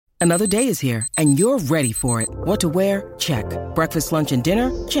Another day is here, and you're ready for it. What to wear? Check. Breakfast, lunch, and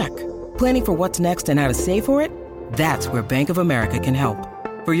dinner? Check. Planning for what's next and how to save for it? That's where Bank of America can help.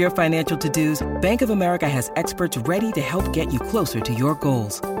 For your financial to-dos, Bank of America has experts ready to help get you closer to your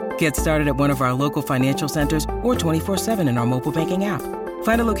goals. Get started at one of our local financial centers or 24/7 in our mobile banking app.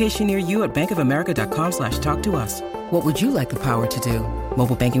 Find a location near you at bankofamerica.com/talktous. What would you like the power to do?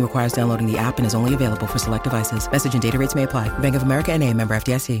 Mobile banking requires downloading the app and is only available for select devices. Message and data rates may apply. Bank of America N.A., member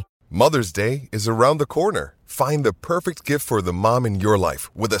FDIC. Mother's Day is around the corner. Find the perfect gift for the mom in your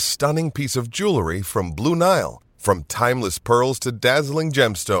life with a stunning piece of jewelry from Blue Nile. From timeless pearls to dazzling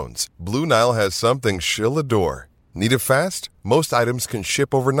gemstones, Blue Nile has something she'll adore. Need it fast? Most items can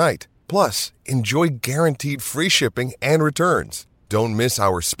ship overnight. Plus, enjoy guaranteed free shipping and returns. Don't miss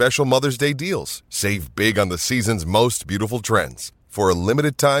our special Mother's Day deals. Save big on the season's most beautiful trends. For a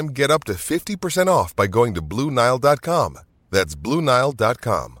limited time, get up to 50% off by going to BlueNile.com. That's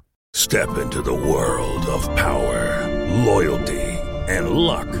BlueNile.com. Step into the world of power, loyalty, and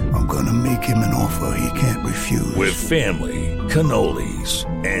luck. I'm gonna make him an offer he can't refuse. With family, cannolis,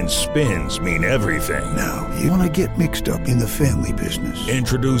 and spins mean everything. Now, you wanna get mixed up in the family business.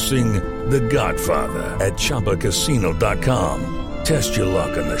 Introducing The Godfather at ChumbaCasino.com. Test your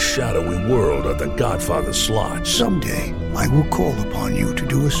luck in the shadowy world of The Godfather slot. Someday, I will call upon you to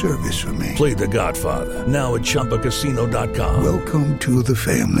do a service for me. Play The Godfather, now at ChumbaCasino.com. Welcome to the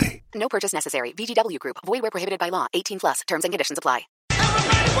family. No purchase necessary. VGW Group. Void where prohibited by law. 18+. Terms and conditions apply.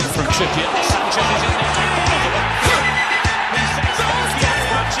 From Trippier, Sanchez is in there. He says that's the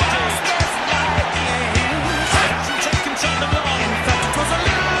much it is. It hasn't taken Tottenham long. In fact, it was a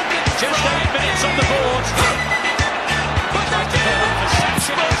little bit just 8 minutes on the board. Tries to pull on for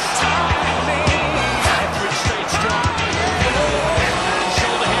Sanchez. Everett straight strong.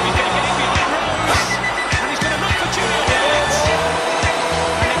 Shoulder here, he's going to get in behind Rose. And he's going to look for Julian Hibbert.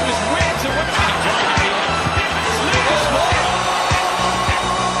 And it was whipped away. It's Lucas Moura.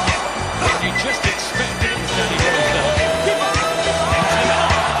 You just expected it was Danny Rose there. And now,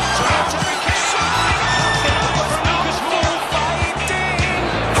 towards Harry Kane. From Lucas Moura.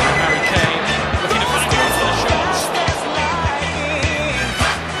 Harry Kane looking to find room for the shots.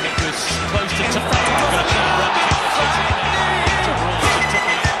 It was close to top. Going to try and run the City now. To Rose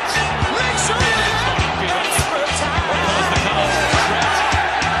just took it out. It's not happy with it. Follows the card. Fred.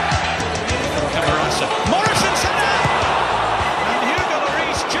 From Camarasa. Morrison's header! And Hugo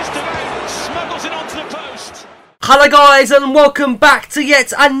Lloris just about smuggles it onto the post. Hello guys and welcome back to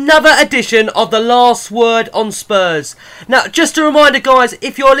yet another edition of The Last Word on Spurs. Now just a reminder guys,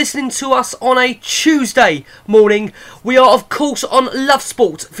 if you're listening to us on a Tuesday morning, we are of course on Love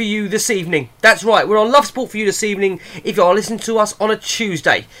Sport for you this evening. That's right, we're on Love Sport for you this evening if you are listening to us on a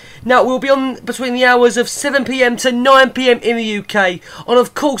Tuesday. Now we'll be on between the hours of 7pm to 9pm in the UK. And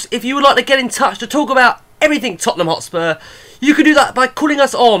of course if you would like to get in touch to talk about everything Tottenham Hotspur, you can do that by calling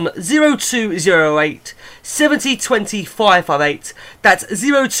us on 0208 70 20 558. That's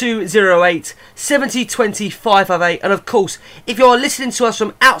 0208 70 20 558. And of course, if you're listening to us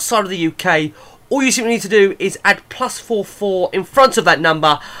from outside of the UK, all you simply need to do is add +44 in front of that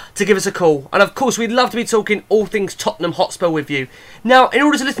number to give us a call. And of course, we'd love to be talking all things Tottenham Hotspur with you. Now, in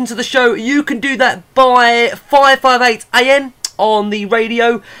order to listen to the show, you can do that by 558 AM on the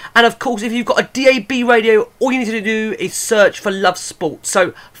radio. And of course, if you've got a DAB radio, all you need to do is search for Love Sport.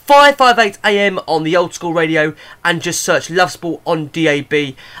 So 558 AM on the old school radio and just search Love Sport on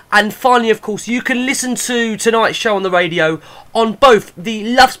DAB. And finally, of course, you can listen to tonight's show on the radio on both the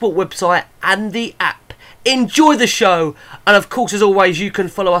Love Sport website and the app. Enjoy the show, and of course, as always, you can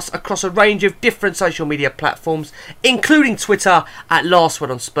follow us across a range of different social media platforms, including Twitter at Last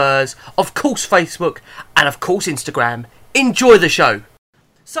Word on Spurs, of course Facebook, and of course Instagram. Enjoy the show.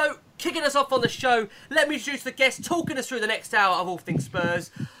 So, kicking us off on the show, let me introduce the guest talking us through the next hour of all things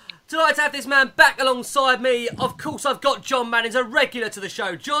Spurs. Tonight to have this man back alongside me, of course I've got John Mannings, a regular to the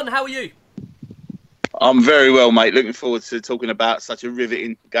show. John, how are you? I'm very well, mate. Looking forward to talking about such a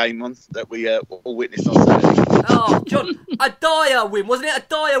riveting game that we all witnessed on Saturday. Oh, John, a dire win, wasn't it? A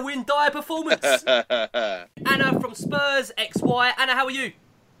dire win, dire performance. Anna from Spurs, XY. Anna, how are you?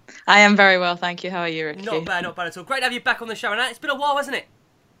 I am very well, thank you. How are you, Ricky? Not bad at all. Great to have you back on the show, Anna. It's been a while, hasn't it?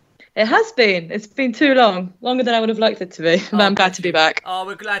 It has been. It's been too long. Longer than I would have liked it to be. But I'm glad to be back. Oh,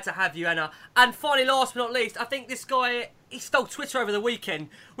 we're glad to have you, Anna. And finally, last but not least, I think this guy, he stole Twitter over the weekend.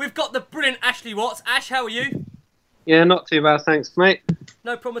 We've got the brilliant Ashley Watts. Ash, how are you? Yeah, not too bad, thanks, mate.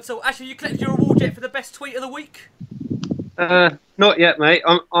 No problem at all. Ashley, you collected your award yet for the best tweet of the week? Not yet, mate.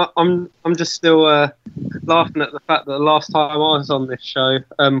 I'm just still laughing at the fact that the last time I was on this show,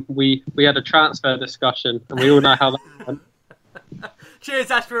 we had a transfer discussion, and we all know how that went.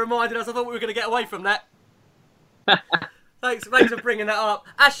 Cheers, Ash, for reminding us. I thought we were going to get away from that. Thanks for bringing that up.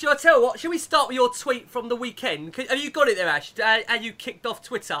 Ash, shall I tell you what? Shall we start with your tweet from the weekend? Have you got it there, Ash? And you kicked off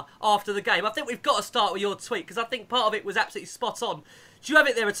Twitter after the game. I think we've got to start with your tweet because I think part of it was absolutely spot on. Do you have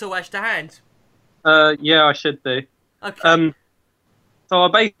it there at all, Ash, to hand? Yeah, I should do. Okay. So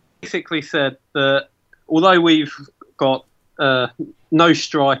I basically said that although we've got no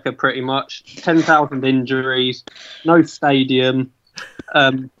striker pretty much, 10,000 injuries, no stadium,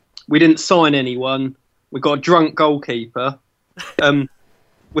 we didn't sign anyone, we got a drunk goalkeeper, we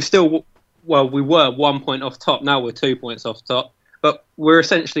were 1 point off top, now we're 2 points off top, but we're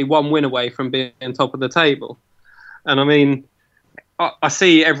essentially one win away from being top of the table. And I mean, I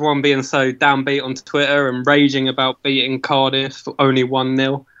see everyone being so downbeat on Twitter and raging about beating Cardiff only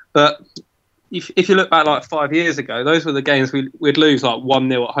 1-0. But if you look back like 5 years ago, those were the games we'd lose like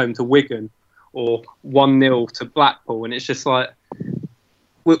 1-0 at home to Wigan or 1-0 to Blackpool. And it's just like,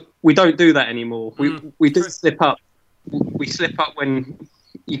 we don't do that anymore. We do slip up. We slip up when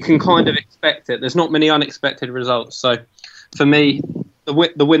you can kind of expect it. There's not many unexpected results. So for me,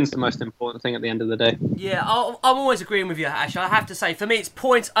 the win's the most important thing at the end of the day. Yeah, I'm always agreeing with you, Ash. I have to say, for me, it's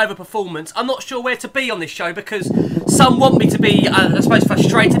points over performance. I'm not sure where to be on this show because some want me to be, I suppose,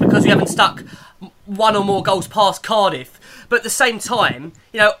 frustrated because we haven't stuck one or more goals past Cardiff. But at the same time,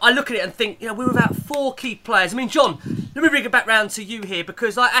 I look at it and think, we're without 4 key players. I mean, John, let me bring it back round to you here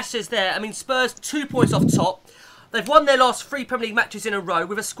because, like Ash says there, I mean, Spurs 2 points off top. They've won their last 3 Premier League matches in a row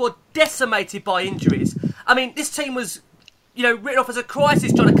with a squad decimated by injuries. I mean, this team was written off as a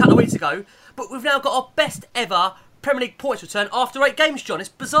crisis, John, a couple of weeks ago, but we've now got our best ever Premier League points return after 8 games, John. It's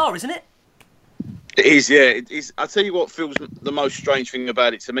bizarre, isn't it? It is, yeah. It is. I'll tell you what feels the most strange thing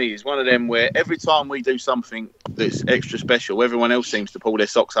about it to me is one of them where every time we do something that's extra special, everyone else seems to pull their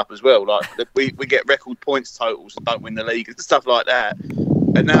socks up as well. Like we get record points totals and don't win the league and stuff like that.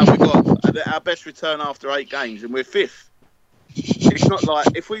 And now we've got our best return after 8 games and we're 5th. It's not like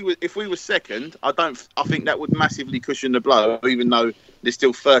if we were second, I think that would massively cushion the blow, even though there's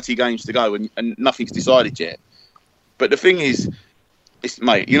still 30 games to go and nothing's decided yet. But the thing is,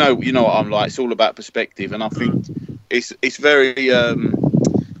 mate, you know what I'm like. It's all about perspective, and I think it's very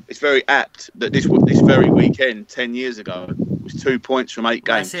apt that this very weekend 10 years ago was 2 points from 8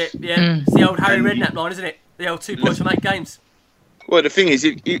 games. That's it. Yeah, it's the old Harry Redknapp line, isn't it? The old 2 points from 8 games. Well, the thing is,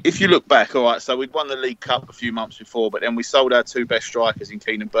 if you look back, all right, so we'd won the League Cup a few months before, but then we sold our 2 best strikers in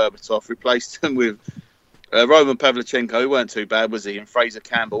Keane and Berbatov, replaced them with Roman Pavlyuchenko, who weren't too bad, was he, and Fraser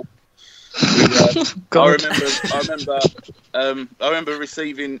Campbell. I remember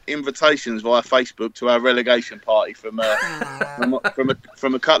receiving invitations via Facebook to our relegation party from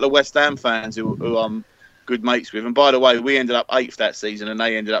a couple of West Ham fans who I'm good mates with. And by the way, we ended up 8th that season, and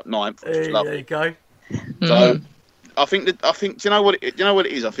they ended up 9th, which was lovely. There you go. So I think do you know what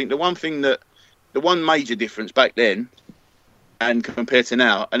it is? I think the one major difference back then and compared to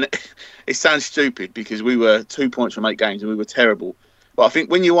now, and it sounds stupid because we were 2 points from 8 games and we were terrible. But I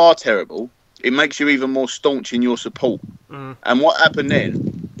think when you are terrible, it makes you even more staunch in your support. And what happened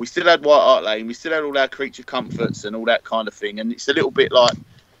then, we still had White Hart Lane, we still had all our creature comforts and all that kind of thing. And it's a little bit like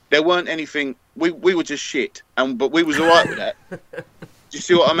there weren't anything, we were just shit, but we was all right with that. Do you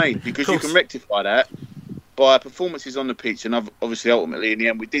see what I mean? Because you can rectify that by performances on the pitch, and obviously ultimately in the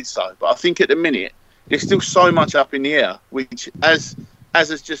end we did so. But I think at the minute, there's still so much up in the air, which, as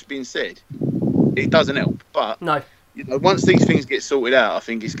has just been said, it doesn't help. But no. Once these things get sorted out, I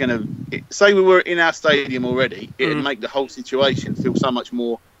think it's going to... Say we were in our stadium already, it'd make the whole situation feel so much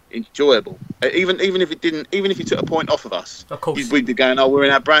more enjoyable. Even if you took a point off of us, of course, we'd be going, we're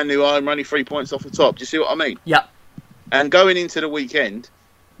in our brand new home, we're only 3 points off the top. Do you see what I mean? Yeah. And going into the weekend,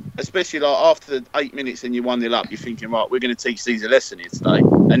 especially like after the 8 minutes and you're 1-0 up, you're thinking, right, we're going to teach these a lesson here today.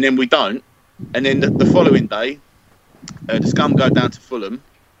 And then we don't. And then the following day, the Scum go down to Fulham,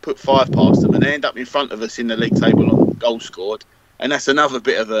 put 5 past them, and they end up in front of us in the league table on goals scored. And that's another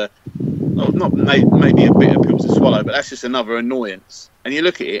bit of maybe a bit of pill to swallow, but that's just another annoyance. And you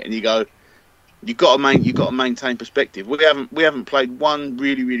look at it and you go, you've got to maintain perspective. We haven't played one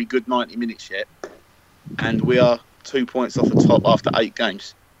really, really good 90 minutes yet, and we are 2 points off the top after 8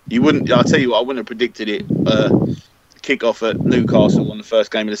 games. I'll tell you what, I wouldn't have predicted it. Kick off at Newcastle on the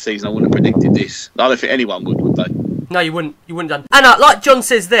first game of the season, I wouldn't have predicted this. I don't think anyone would they? No, you wouldn't. You wouldn't have done. And like John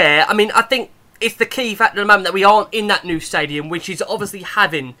says there, I mean, I think it's the key factor at the moment that we aren't in that new stadium, which is obviously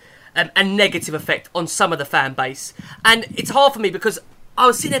having a negative effect on some of the fan base. And it's hard for me because I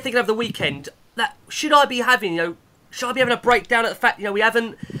was sitting there thinking over the weekend that should I be having a breakdown at the fact we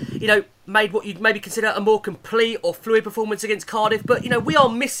haven't made what you'd maybe consider a more complete or fluid performance against Cardiff, but we are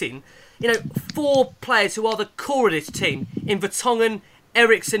missing 4 players who are the core of this team in Vertonghen,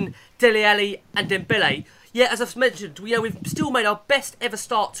 Eriksen, Dele Alli and Dembele. Yeah, as I've mentioned, we've still made our best ever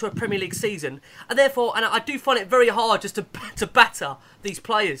start to a Premier League season, and therefore, I do find it very hard just to batter these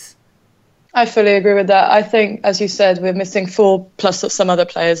players. I fully agree with that. I think, as you said, we're missing 4 plus some other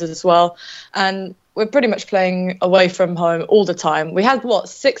players as well, and we're pretty much playing away from home all the time. We had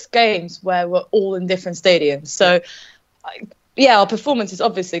 6 games where we're all in different stadiums, so yeah, our performance is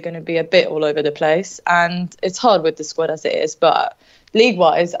obviously going to be a bit all over the place, and it's hard with the squad as it is. But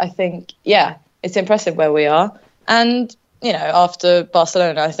league-wise, I think, yeah, it's impressive where we are. And, after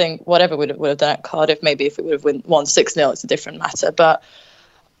Barcelona, I think whatever we would have done at Cardiff, maybe if we would have won 6-0, it's a different matter. But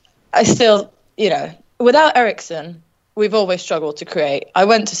I still, without Eriksen, we've always struggled to create. I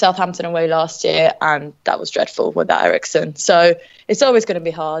went to Southampton away last year, and that was dreadful without Eriksen. So it's always going to be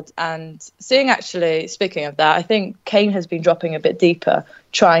hard. And speaking of that, I think Kane has been dropping a bit deeper,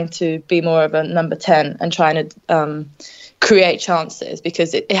 trying to be more of a number 10 and trying to create chances,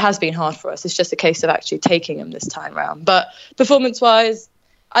 because it has been hard for us. It's just a case of actually taking them this time round. But performance-wise,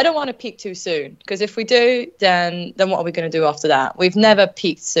 I don't want to peak too soon, because if we do, then what are we going to do after that? We've never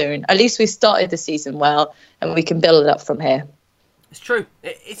peaked soon. At least we started the season well, and we can build it up from here. It's true.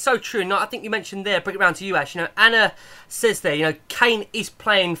 It's so true. And I think you mentioned there, bring it round to you, Ash. Anna says there, Kane is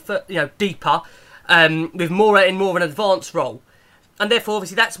playing for deeper, with Moura in more of an advanced role. And therefore,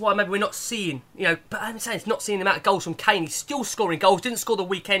 obviously, that's why maybe we're not seeing, but I'm saying it's not seeing the amount of goals from Kane. He's still scoring goals. Didn't score the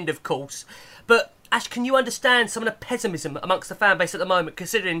weekend, of course. But, Ash, can you understand some of the pessimism amongst the fan base at the moment,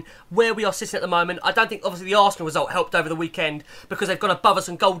 considering where we are sitting at the moment? I don't think, obviously, the Arsenal result helped over the weekend because they've gone above us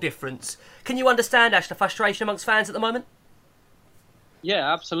in goal difference. Can you understand, Ash, the frustration amongst fans at the moment?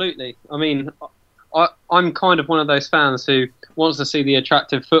 Yeah, absolutely. I mean, I'm kind of one of those fans who wants to see the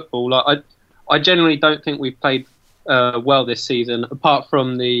attractive football. I generally don't think we've played well this season, apart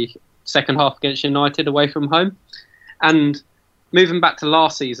from the second half against United away from home. And moving back to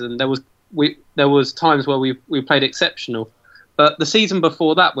last season, there was times where we played exceptional. But the season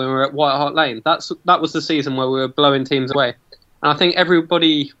before that, when we were at White Hart Lane, that was the season where we were blowing teams away. And I think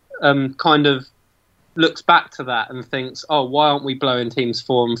everybody kind of looks back to that and thinks, oh, why aren't we blowing teams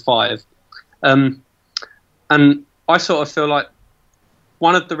 4 and 5? And I sort of feel like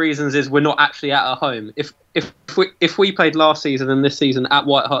one of the reasons is we're not actually at our home. If we played last season and this season at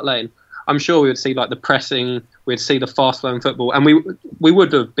White Hart Lane, I'm sure we would see the pressing, we'd see the fast-flowing football, and we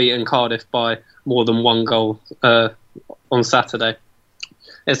would have beaten Cardiff by more than 1 goal on Saturday.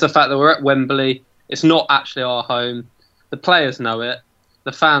 It's the fact that we're at Wembley. It's not actually our home. The players know it.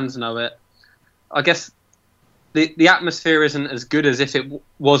 The fans know it. I guess the atmosphere isn't as good as if it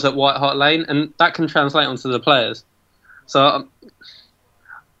was at White Hart Lane, and that can translate onto the players. So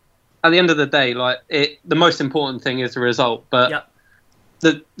at the end of the day, the most important thing is the result. But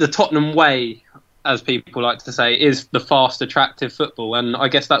the Tottenham way, as people like to say, is the fast, attractive football, and I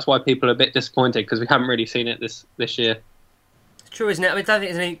guess that's why people are a bit disappointed, because we haven't really seen it this year. True, isn't it? I mean, I don't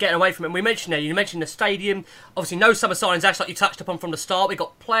think there's any getting away from it. We mentioned you mentioned the stadium. Obviously, no summer signings, Ash, like you touched upon from the start. We've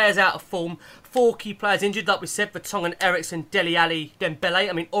got players out of form, 4 key players injured, like we said, Vertonghen, Eriksen, Dele Alli, Dembele.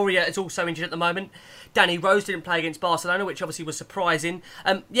 I mean, Aurier is also injured at the moment. Danny Rose didn't play against Barcelona, which obviously was surprising.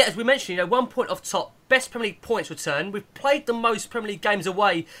 As we mentioned, 1 point off top, best Premier League points return. We've played the most Premier League games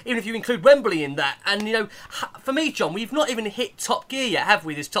away, even if you include Wembley in that. And, for me, John, we've not even hit top gear yet, have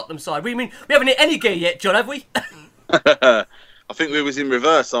we, this Tottenham side? We haven't hit any gear yet, John, have we? I think we was in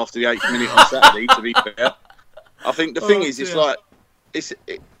reverse after the 8th minute on Saturday, to be fair. I think the thing is,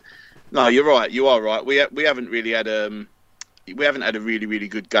 no, you're right. You are right. We haven't really had a really, really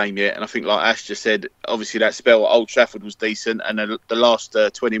good game yet. And I think, like Ash just said, obviously that spell at Old Trafford was decent, and the last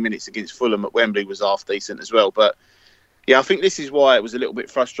 20 minutes against Fulham at Wembley was half decent as well. But yeah, I think this is why it was a little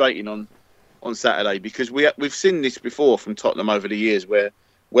bit frustrating on Saturday, because we've seen this before from Tottenham over the years, where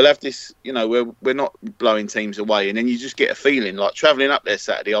we'll have this, we're not blowing teams away, and then you just get a feeling like travelling up there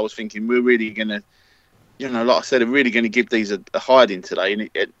Saturday. I was thinking we're really going to, like I said, are really going to give these a hiding today. And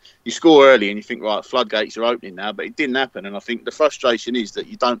you score early and you think, right, floodgates are opening now, but it didn't happen. And I think the frustration is that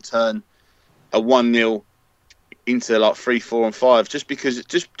you don't turn a 1-0 into 3, 4, and 5 just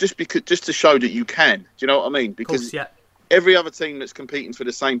to show that you can. Do you know what I mean? Because course, yeah. Every other team that's competing for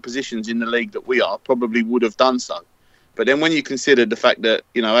the same positions in the league that we are probably would have done so. But then when you consider the fact that,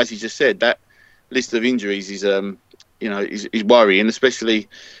 as you just said, that list of injuries is, is worrying, especially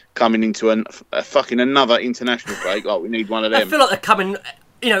coming into a fucking another international break. We need one of them. I feel like they're coming,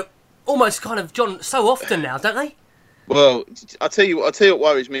 almost kind of, John, so often now, don't they? Well, I'll tell you what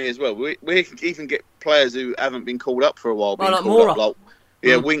worries me as well. We can even get players who haven't been called up for a while. Like Moura.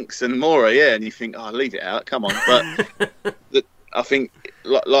 Winks and Moura, yeah. And you think, leave it out, come on. But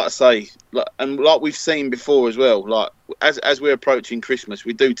like I say, and like we've seen before as well, like as we're approaching Christmas,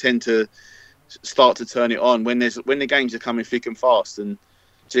 we do tend to start to turn it on when the games are coming thick and fast. And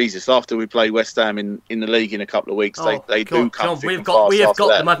Jesus, after we play West Ham in the league in a couple of weeks, they do come thick and fast. We have got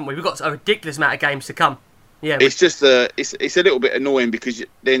that. them, haven't we? We've got a ridiculous amount of games to come. Yeah, it's just it's a little bit annoying because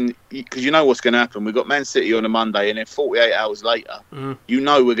you know what's going to happen. We've got Man City on a Monday, and then 48 hours later, you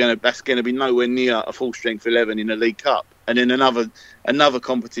know that's going to be nowhere near a full strength 11 in the League Cup, and then another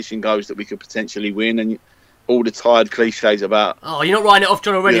competition goes that we could potentially win, and all the tired cliches about. Oh, you're not writing it off,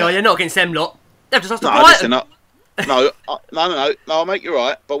 John, already, are you? Not against them lot. They've just lost to Brighton. No, no, I'll make you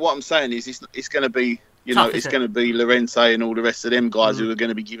right. But what I'm saying is, it's going to be. It's going to be Llorente and all the rest of them guys who are going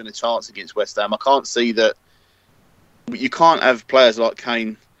to be given a chance against West Ham. I can't see that. You can't have players like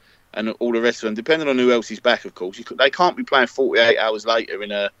Kane and all the rest of them, depending on who else is back, of course. They can't be playing 48 hours later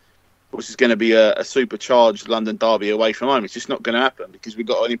in which is going to be a supercharged London derby away from home. It's just not going to happen because we've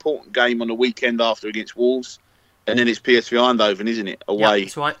got an important game on the weekend after against Wolves, and then it's PSV Eindhoven, isn't it? Away. Yeah,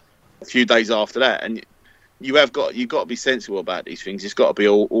 that's right. A few days after that, and you've got to be sensible about these things. It's got to be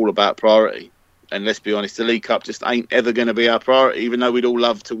all about priority. And let's be honest, the League Cup just ain't ever going to be our priority, even though we'd all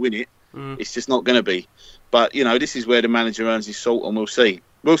love to win it. It's just not going to be. But, this is where the manager earns his salt, and we'll see.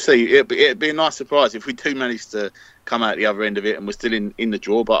 We'll see. It'd be a nice surprise if we do manage to come out the other end of it and we're still in the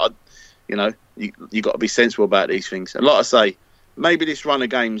draw. But, you got to be sensible about these things. And like I say, maybe this run of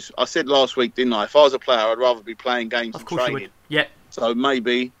games, I said last week, didn't I? If I was a player, I'd rather be playing games than training. Yeah. So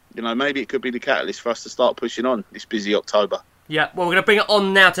maybe it could be the catalyst for us to start pushing on this busy October. Yeah, well, we're going to bring it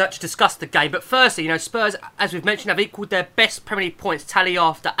on now to actually discuss the game. But firstly, Spurs, as we've mentioned, have equalled their best Premier League points tally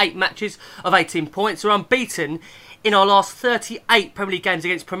after 8 matches of 18 points. We're unbeaten in our last 38 Premier League games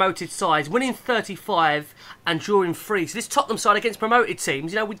against promoted sides, winning 35 and drawing 3. So this Tottenham side against promoted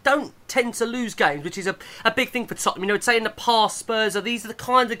teams, we don't tend to lose games, which is a big thing for Tottenham. We'd say in the past, Spurs these are the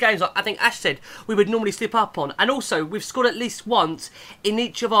kinds of games, like I think Ash said, we would normally slip up on. And also, we've scored at least once in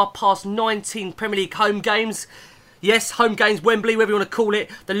each of our past 19 Premier League home games. Yes, home games, Wembley, whatever you want to call it,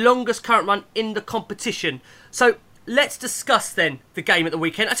 the longest current run in the competition. So let's discuss then the game at the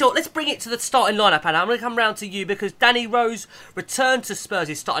weekend. I tell you what, let's bring it to the starting lineup, Anna. I'm going to come round to you because Danny Rose returned to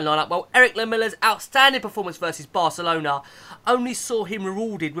Spurs' starting lineup, while Eric Lamella's outstanding performance versus Barcelona only saw him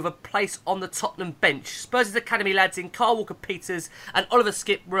rewarded with a place on the Tottenham bench. Spurs' academy lads in Kyle Walker-Peters and Oliver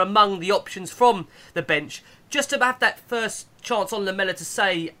Skipp were among the options from the bench. Just to have that first chance on Lamella to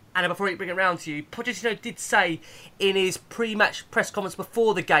say, Anna, before we bring it round to you, Pochettino did say in his pre-match press conference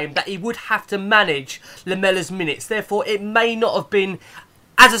before the game that he would have to manage Lamella's minutes. Therefore, it may not have been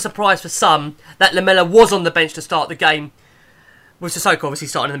as a surprise for some that Lamella was on the bench to start the game, with Sissoko obviously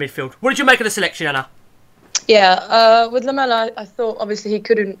starting in the midfield. What did you make of the selection, Anna? Yeah, with Lamella, I thought obviously he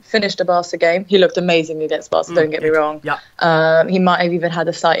couldn't finish the Barca game. He looked amazing against Barca, don't get me wrong. Yeah. He might have even had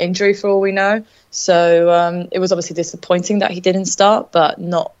a slight injury for all we know. So it was obviously disappointing that he didn't start, but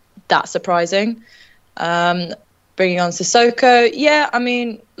not that surprising. Bringing on Sissoko, yeah, I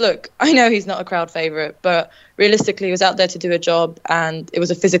mean, look, I know he's not a crowd favourite, but realistically he was out there to do a job, and it was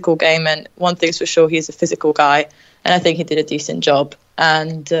a physical game, and one thing's for sure, he's a physical guy, and I think he did a decent job.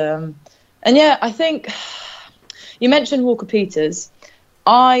 And yeah, I think you mentioned Walker-Peters.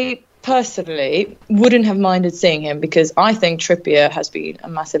 I personally wouldn't have minded seeing him because I think Trippier has been a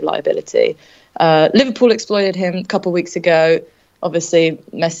massive liability. Liverpool exploited him a couple of weeks ago. Obviously,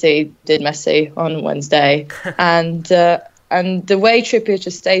 Messi did Messi on Wednesday, and the way Trippier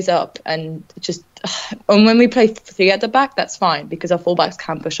just stays up and when we play 3 at the back, that's fine because our fullbacks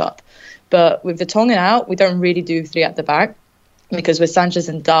can push up. But with Vertonghen out, we don't really do 3 at the back because with Sanchez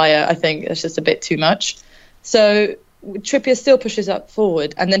and Dyer, I think it's just a bit too much. So Trippier still pushes up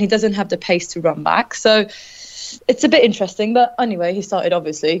forward, and then he doesn't have the pace to run back. So it's a bit interesting, but anyway, he started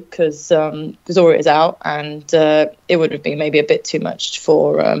obviously because Zora is out, and it would have been maybe a bit too much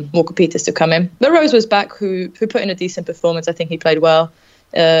for Walker-Peters to come in. But Rose was back, who put in a decent performance. I think he played well.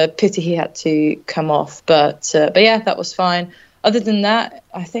 Pity he had to come off, but yeah, that was fine. Other than that,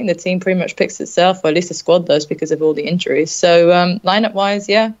 I think the team pretty much picks itself, or at least the squad does, because of all the injuries. So lineup-wise,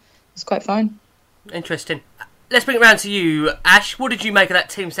 yeah, it was quite fine. Interesting. Let's bring it round to you, Ash. What did you make of that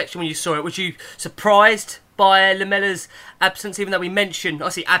team section when you saw it? Was you surprised by Lamella's absence, even though we mentioned,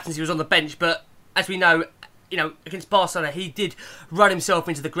 obviously, absence, he was on the bench, but as we know, against Barcelona, he did run himself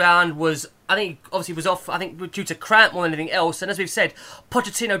into the ground, was off, due to cramp more than anything else, and as we've said,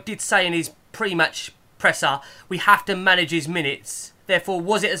 Pochettino did say in his pre-match presser, we have to manage his minutes. Therefore,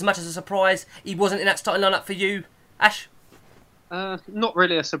 was it as much as a surprise he wasn't in that starting lineup for you, Ash? Not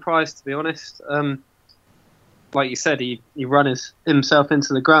really a surprise, to be honest. Like you said, he ran himself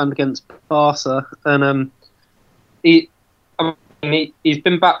into the ground against Barca, and I he's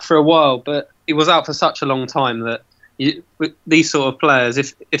been back for a while, but he was out for such a long time that with these sort of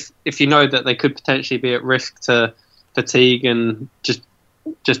players, if you know that they could potentially be at risk to fatigue and just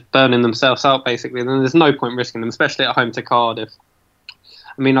burning themselves out, basically, then there's no point risking them, especially at home to Cardiff.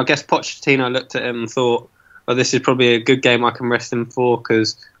 I mean, I guess Pochettino looked at him and thought, well, this is probably a good game I can rest him for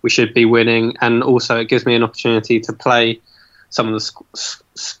because we should be winning, and also it gives me an opportunity to play some of the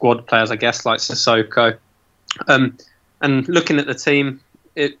squad players, I guess, like Sissoko. And looking at the team,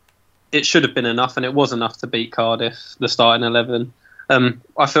 it should have been enough, and it was enough to beat Cardiff, the starting 11.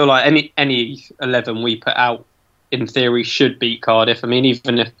 I feel like any 11 we put out, in theory, should beat Cardiff. I mean,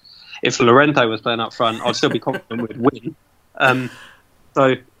 even if Llorente was playing up front, I'd still be confident we'd win.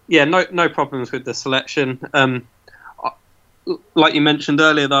 So, yeah, no problems with the selection. Like you mentioned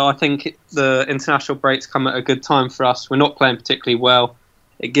earlier, though, I think the international breaks come at a good time for us. We're not playing particularly well.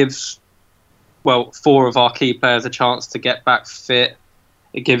 It gives, 4 of our key players a chance to get back fit.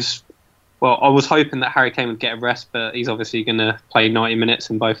 It gives... Well, I was hoping that Harry Kane would get a rest, but he's obviously going to play 90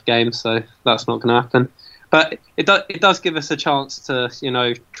 minutes in both games, so that's not going to happen. But it does give us a chance to,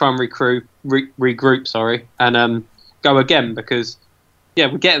 try and regroup, and go again, because,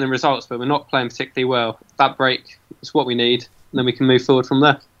 we're getting the results, but we're not playing particularly well. That break is what we need, and then we can move forward from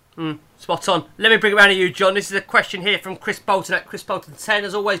there. Spot on. Let me bring it around to you, John. This is a question here from Chris Bolton at Chris Bolton 10.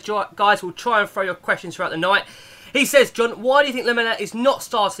 As always, guys, we'll try and throw your questions throughout the night. He says, John, why do you think Lamela is not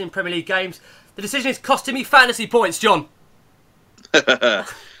starting in Premier League games? The decision is costing me fantasy points, John. I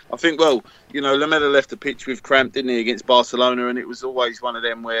think, Lamela left the pitch with cramp, didn't he, against Barcelona, and it was always one of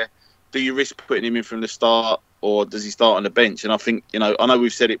them where, do you risk putting him in from the start, or does he start on the bench? And I think, I know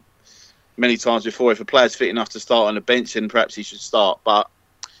we've said it many times before, if a player's fit enough to start on the bench, then perhaps he should start. But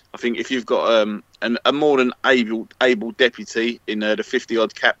I think if you've got a more than able deputy in the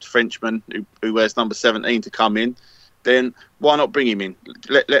 50-odd capped Frenchman who wears number 17 to come in, then why not bring him in?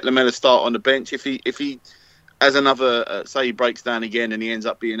 Let Lamela start on the bench. If he has another, say he breaks down again and he ends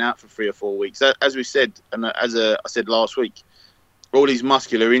up being out for 3 or 4 weeks, as we said, and I said last week, all these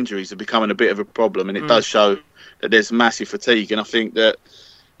muscular injuries are becoming a bit of a problem, and it does show that there's massive fatigue. And I think that,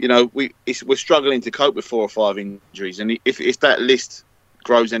 we're struggling to cope with 4 or 5 injuries, and if that list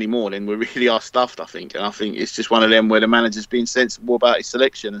grows anymore, then we really are stuffed, I think. And I think it's just one of them where the manager's being sensible about his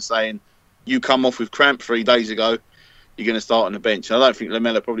selection and saying, you come off with cramp 3 days ago, you're going to start on the bench. And I don't think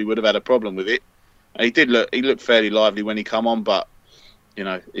Lamela probably would have had a problem with it. And he looked fairly lively when he come on, but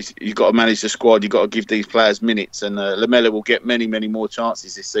you've got to manage the squad, you've got to give these players minutes, and Lamela will get many, many more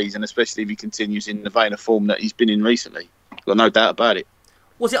chances this season, especially if he continues in the vein of form that he's been in recently. Got no doubt about it.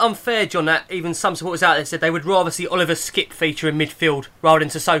 Was it unfair, John, that even some supporters out there said they would rather see Oliver Skip feature in midfield rather than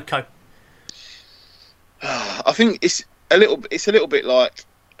Sissoko? I think it's a little bit like,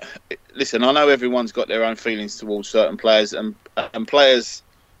 listen, I know everyone's got their own feelings towards certain players, and players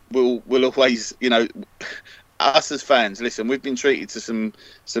will always, us as fans, listen, we've been treated to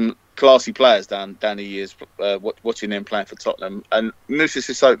some classy players down the years, watching them playing for Tottenham, and Moussa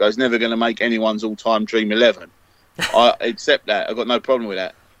Sissoko is never going to make anyone's all-time dream 11. I accept that. I've got no problem with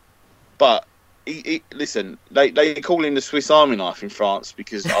that. But listen, they call him the Swiss Army knife in France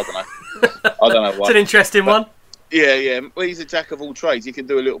because I don't know why. It's an interesting one. Yeah. Well, he's a jack of all trades. He can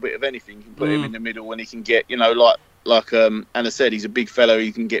do a little bit of anything. You can put him in the middle, and he can get, like Anna said, he's a big fellow.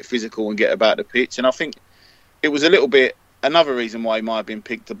 He can get physical and get about the pitch. And I think it was a little bit another reason why he might have been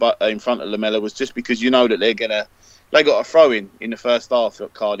picked in front of Lamela was just because that they got a throw in the first half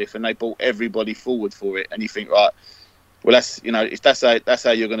at Cardiff, and they brought everybody forward for it. And you think, right, well, if that's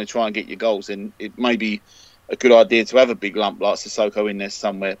how you're going to try and get your goals, then it may be a good idea to have a big lump like Sissoko in there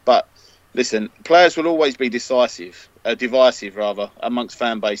somewhere. But listen, players will always be divisive amongst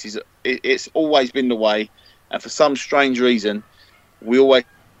fan bases. It's always been the way, and for some strange reason, we always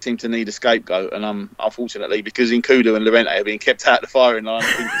seem to need a scapegoat. And unfortunately, because Nkudu and Llorente are being kept out of the firing line,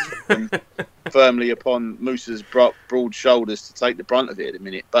 I think it's firmly upon Moussa's broad shoulders to take the brunt of it at the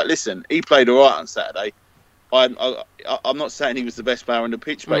minute. But listen, he played all right on Saturday. I'm not saying he was the best player on the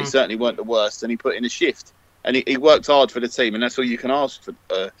pitch, but he certainly weren't the worst, and he put in a shift. And he worked hard for the team, and that's all you can ask for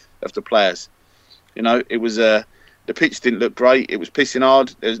of the players. It was the pitch didn't look great. It was pissing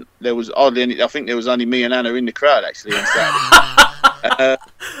hard. There was hardly any. I think there was only me and Anna in the crowd actually on Saturday.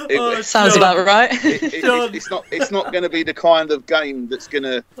 Sounds about right. It's not going to be the kind of game that's going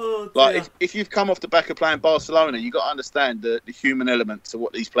to if you've come off the back of playing Barcelona, you got to understand the human element to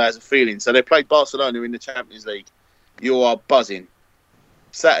what these players are feeling. So they played Barcelona in the Champions League. You are buzzing.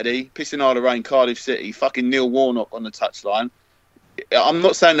 Saturday, pissing hard of rain, Cardiff City, fucking Neil Warnock on the touchline. I'm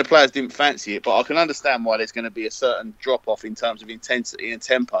not saying the players didn't fancy it, but I can understand why there's going to be a certain drop off in terms of intensity and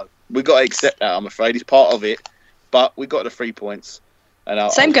tempo. We've got to accept that. I'm afraid it's part of it. but we got the 3 points.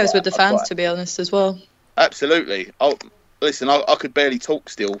 And Same goes with the fans, to be honest, as well. Absolutely. Listen, I could barely talk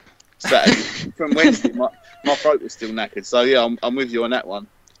still Saturday from Wednesday. My throat was still knackered. So yeah, I'm with you on that one.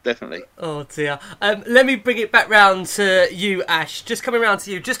 Definitely. Oh dear. Let me bring it back round to you, Ash. Just coming round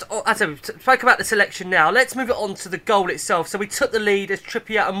to you. As I said, we spoke about the selection now. Let's move it on to the goal itself. So we took the lead as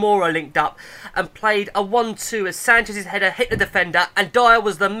Trippier and Moura linked up and played a 1-2 as Sanchez's header hit the defender and Dyer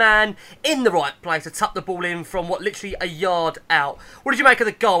was the man in the right place to tuck the ball in from literally a yard out. What did you make of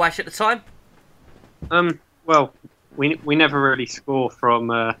the goal, Ash, at the time? Well, we never really score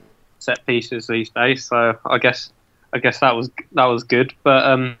from set pieces these days, so I guess that was good,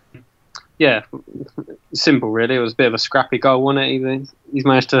 but yeah, simple really. It was a bit of a scrappy goal, wasn't it? He's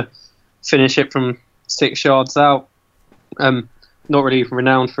managed to finish it from 6 yards out. Not really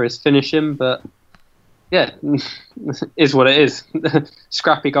renowned for his finishing, but yeah, is what it is.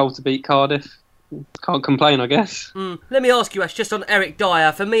 Scrappy goal to beat Cardiff. Can't complain, I guess. Let me ask you, Ash, just on Eric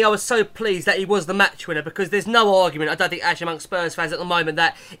Dyer. For me, I was so pleased that he was the match winner because there's no argument, I don't think, Ash, amongst Spurs fans at the moment,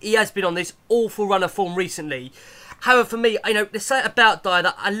 that he has been on this awful run of form recently. However, for me, there's something about Dyer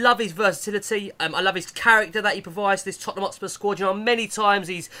that I love his versatility. I love his character that he provides to this Tottenham Hotspur squad. Many times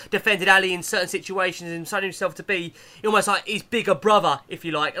he's defended Ali in certain situations and shown himself to be almost like his bigger brother, if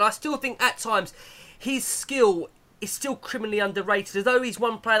you like. And I still think at times his skill is still criminally underrated. Although he's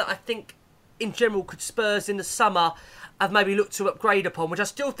one player that I think, in general, could Spurs in the summer have maybe looked to upgrade upon, which I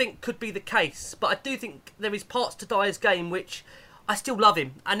still think could be the case. But I do think there is parts to Dyer's game which I still love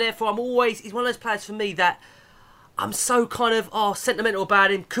him. And therefore, he's one of those players for me that I'm so kind of sentimental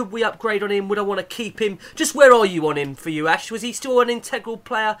about him. Could we upgrade on him? Would I want to keep him? Just where are you on him for you, Ash? Was he still an integral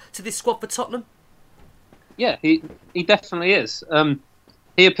player to this squad for Tottenham? Yeah, he definitely is.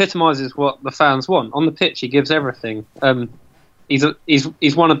 He epitomises what the fans want. On the pitch, he gives everything.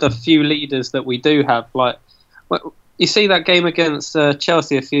 He's one of the few leaders that we do have. Like, you see that game against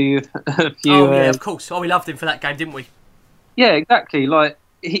Chelsea a few. Oh yeah, of course. We loved him for that game, didn't we? Yeah, exactly. Like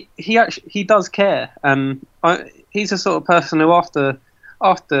he does care, and he's the sort of person who after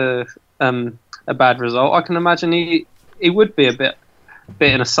a bad result, I can imagine he would be a bit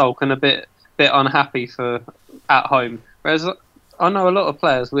in a sulk and a bit unhappy for at home. Whereas I know a lot of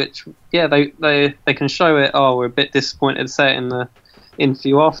players which, yeah, they can show it. Oh, we're a bit disappointed, say it in the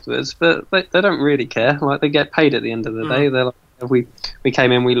interview afterwards, but they don't really care. Like, they get paid at the end of the day. They're like, we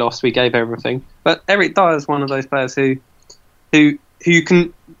came in, we lost, we gave everything. But Eric Dyer is one of those players who you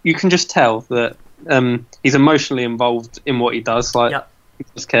can just tell that he's emotionally involved in what he does. Like, he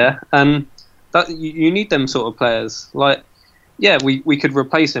does care, and that you need them sort of players. Like, yeah, we could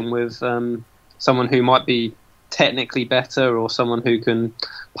replace him with someone who might be technically better or someone who can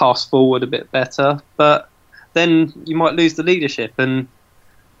pass forward a bit better, but then you might lose the leadership, and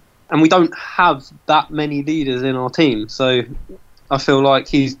we don't have that many leaders in our team. So I feel like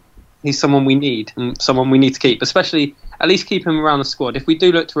he's someone we need, and someone we need to keep, especially at least keep him around the squad. If we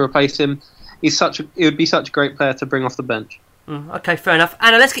do look to replace him, it would be such a great player to bring off the bench. Okay, fair enough.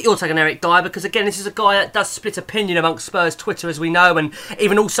 Anna, let's get your take on Eric Dyer, because again, this is a guy that does split opinion amongst Spurs Twitter, as we know, and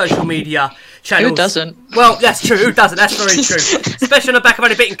even all social media channels. Who doesn't? Well, that's true. Who doesn't? That's very true. Especially on the back of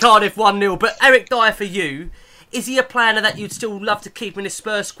only beating Cardiff 1-0. But Eric Dyer, for you, is he a player that you'd still love to keep in the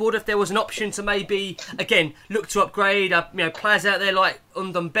Spurs squad if there was an option to maybe, again, look to upgrade? Players out there like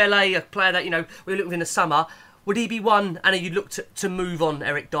Ndombele, a player that we looked in the summer. Would he be one, Anna, you'd look to move on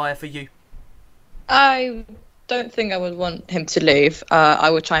Eric Dyer for you? I don't think I would want him to leave. I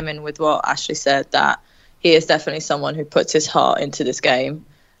would chime in with what Ashley said, that he is definitely someone who puts his heart into this game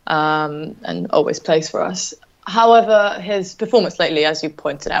and always plays for us. However, his performance lately, as you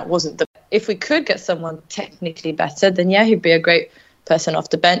pointed out, wasn't the best. If we could get someone technically better, then yeah, he'd be a great person off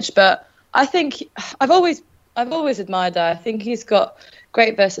the bench. But I think I've always admired that. I think he's got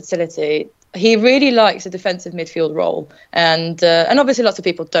great versatility. He really likes a defensive midfield role, and obviously lots of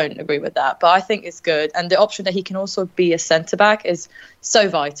people don't agree with that, but I think it's good. And the option that he can also be a centre back is so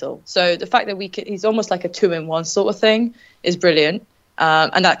vital. So the fact that he's almost like a 2-in-1 sort of thing is brilliant,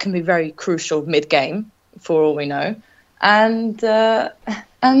 and that can be very crucial mid game for all we know. And as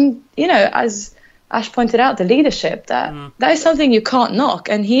Ash pointed out, the leadership that is something you can't knock,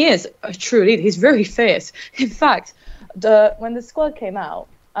 and he is a true leader. He's very fierce. In fact, when the squad came out,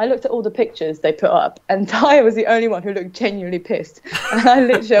 I looked at all the pictures they put up, and Dyer was the only one who looked genuinely pissed. And I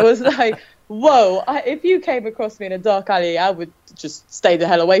literally was like, whoa, if you came across me in a dark alley, I would just stay the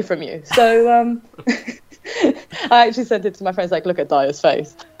hell away from you. So I actually sent it to my friends, like, look at Dyer's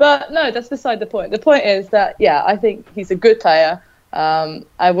face. But no, that's beside the point. The point is that, yeah, I think he's a good player.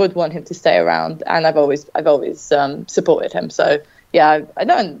 I would want him to stay around, and I've always supported him. So, yeah, I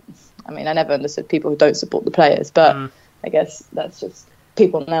don't I mean, I never understood people who don't support the players, but I guess that's just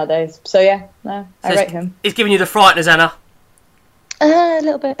people nowadays. So yeah, no, I rate him. He's giving you the frighteners, Anna. A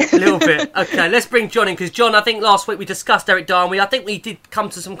little bit. A little bit. Okay, let's bring John in, because John, I think last week we discussed Eric Dyer, and I think we did come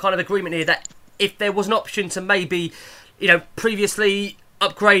to some kind of agreement here that if there was an option to maybe, previously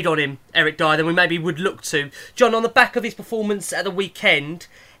upgrade on him, Eric Dyer, then we maybe would look to. John, on the back of his performance at the weekend,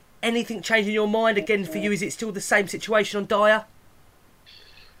 anything change in your mind again for you? Is it still the same situation on Dyer?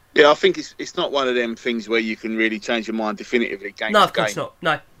 Yeah, I think it's not one of them things where you can really change your mind definitively game to game. No, of course not.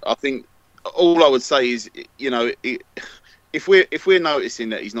 No. I think all I would say is, if we're noticing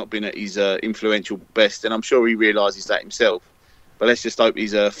that he's not been at his influential best, and I'm sure he realises that himself, but let's just hope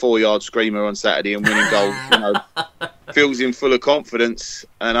he's a 4-yard screamer on Saturday and winning goals, fills him full of confidence,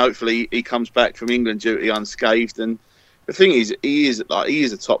 and hopefully he comes back from England duty unscathed. And the thing is, he is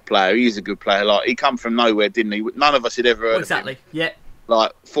a top player. He is a good player. Like, he come from nowhere, didn't he? None of us had ever heard of him. Yeah.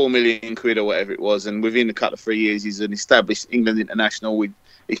 Like £4 million or whatever it was, and within a couple of 3 years, he's an established England international.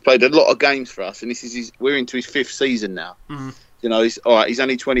 He's played a lot of games for us, and we're into his 5th season now. He's all right. He's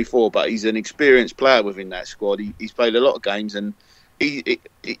only 24, but he's an experienced player within that squad. He's played a lot of games, and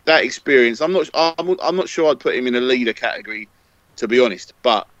that experience. I'm not sure I'd put him in a leader category, to be honest.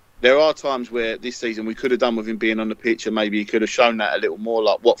 But there are times where this season we could have done with him being on the pitch, and maybe he could have shown that a little more.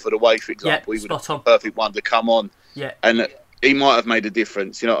 Like Watford away, for example, he would have been the perfect one to come on. Yeah, and he might have made a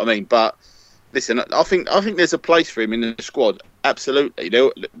difference. You know what I mean? But listen, I think there's a place for him in the squad. Absolutely.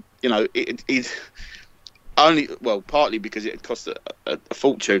 It only, partly because it costs a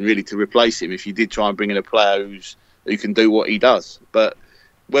fortune really to replace him if you did try and bring in a player who can do what he does. But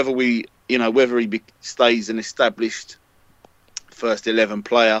whether he stays an established first 11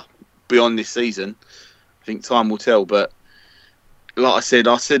 player beyond this season, I think time will tell. But like I said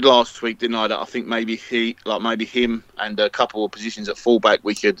last week, didn't I, that I think maybe him and a couple of positions at fullback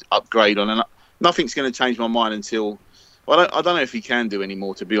we could upgrade on, and nothing's going to change my mind until. Well, I don't know if he can do any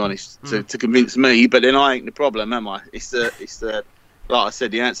more, to be honest, to convince me. But then I ain't the problem, am I? It's the like I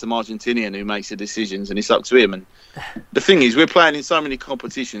said, the handsome Argentinian who makes the decisions, and it's up to him. And the thing is, we're playing in so many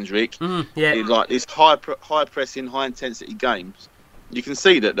competitions, Rick. Like this high pressing, high intensity games. You can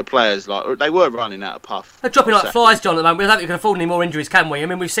see that the players, they were running out of puff. They're dropping like flies, John, at the moment. We don't think we can afford any more injuries, can we? I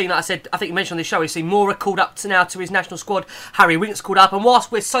mean, we've seen, like I said, I think you mentioned on this show, we've seen Moura called up now to his national squad. Harry Winks called up. And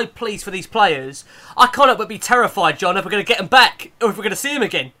whilst we're so pleased for these players, I can't help but be terrified, John, if we're going to get them back or if we're going to see them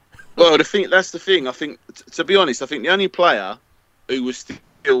again. Well, that's the thing. I think, to be honest, I think the only player who was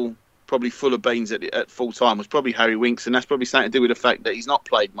still probably full of beans at full time was probably Harry Winks, and that's probably something to do with the fact that he's not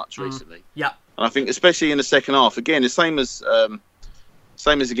played much recently. Yeah. And I think, especially in the second half, again, the same as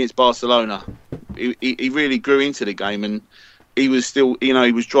against Barcelona, he really grew into the game, and he was still, he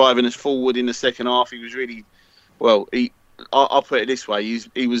was driving us forward in the second half. He was really, I'll put it this way: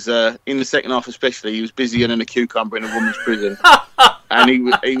 he was in the second half, especially, he was busier than a cucumber in a woman's prison, and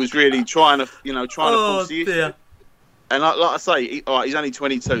he was really trying to force the issue. And like I say, he's only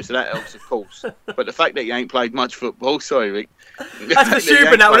 22, so that helps, of course. But the fact that he ain't played much football, sorry, Rick. That's the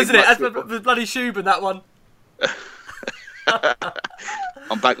Schubin, that one, isn't it? That's the bloody Schubin, that one.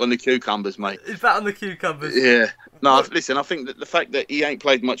 I'm back on the cucumbers, mate. He's back on the cucumbers. Yeah. No, listen, I think that the fact that he ain't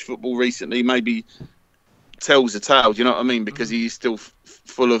played much football recently maybe tells the tale, do you know what I mean? Because he's still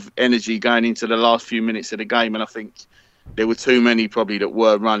full of energy going into the last few minutes of the game, and I think there were too many probably that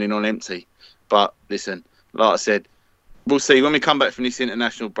were running on empty. But listen, like I said, we'll see. When we come back from this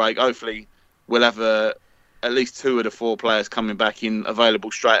international break, hopefully we'll have at least 2 of the 4 players coming back in available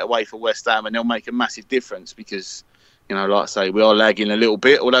straight away for West Ham, and they'll make a massive difference because, like I say, we are lagging a little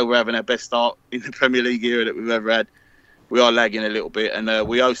bit. Although we're having our best start in the Premier League era that we've ever had, we are lagging a little bit, and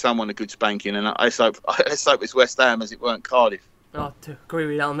we owe someone a good spanking. And let's hope it's West Ham as it weren't Cardiff. I do agree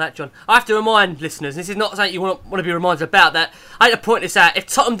with you on that, John. I have to remind listeners, this is not something you want to be reminded about, that I had to point this out. If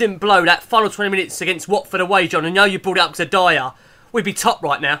Tottenham didn't blow that final 20 minutes against Watford away, John, and I know you brought it up to Dyer, we'd be top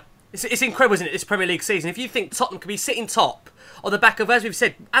right now. It's incredible, isn't it, this Premier League season? If you think Tottenham could be sitting top on the back of, as we've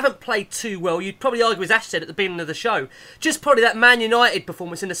said, haven't played too well, you'd probably argue, as Ash said at the beginning of the show, just probably that Man United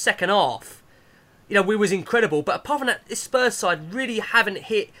performance in the second half, we was incredible. But apart from that, this Spurs side really haven't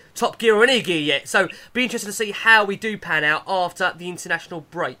hit top gear or any gear yet. So be interested to see how we do pan out after the international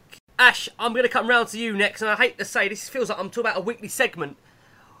break. Ash, I'm going to come round to you next, and I hate to say this feels like I'm talking about a weekly segment.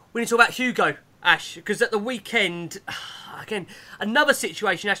 We need to talk about Hugo, Ash, because at the weekend, again, another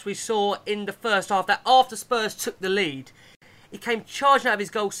situation, Ash, we saw in the first half, that after Spurs took the lead, he came charging out of his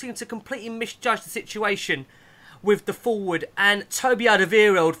goal, seemed to completely misjudge the situation with the forward, and Toby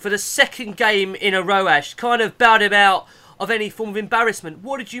Alderweireld, for the second game in a row, Ash, kind of bowed him out of any form of embarrassment.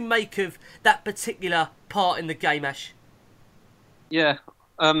 What did you make of that particular part in the game, Ash? Yeah,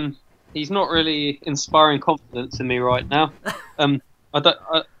 he's not really inspiring confidence in me right now. I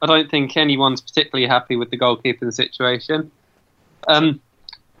don't think anyone's particularly happy with the goalkeeping situation. I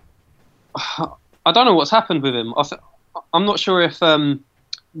don't know what's happened with him. I'm not sure if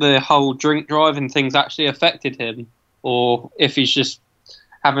the whole drink driving thing's actually affected him, or if he's just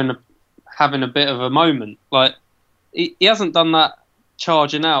having a bit of a moment. Like he hasn't done that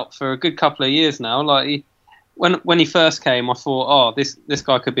charging out for a good couple of years now. Like when he first came, I thought, oh, this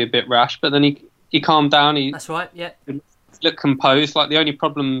guy could be a bit rash, but then he calmed down. That's right. Yeah. Looked composed. Like the only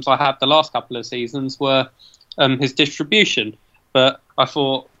problems I had the last couple of seasons were his distribution. But I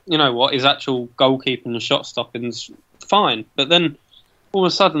thought, you know what, his actual goalkeeping and shot stopping's fine. But then all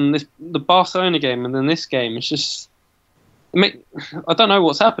of a sudden, the Barcelona game and then this game, it's just... I don't know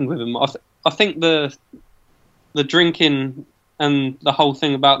what's happened with him. I think the drinking and the whole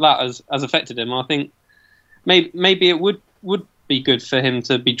thing about that has affected him. I think maybe it would be good for him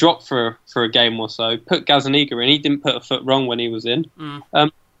to be dropped for a game or so. Put Gazzaniga in. He didn't put a foot wrong when he was in.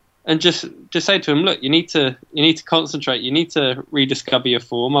 And just say to him, look, you need to concentrate. You need to rediscover your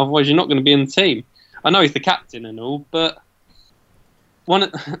form. Otherwise, you're not going to be in the team. I know he's the captain and all, but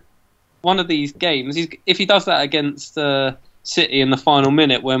one of these games, if he does that against City in the final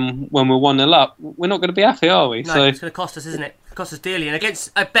minute when we're 1-0 up, we're not going to be happy, are we? No, it's going to cost us, isn't it? Cost us dearly. And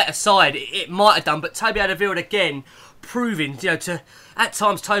against a better side, it might have done. But Toby Alderweireld again, proving, at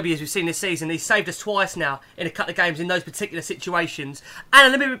times Toby, as we've seen this season, he's saved us twice now in a couple of games in those particular situations.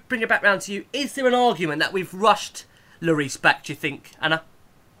 Anna, let me bring it back round to you. Is there an argument that we've rushed Lloris back, do you think, Anna?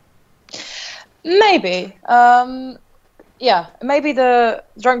 Maybe. Yeah, maybe the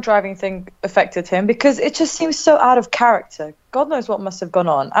drunk driving thing affected him because it just seems so out of character. God knows what must have gone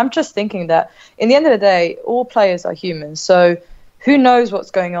on. I'm just thinking that in the end of the day, all players are humans. So who knows what's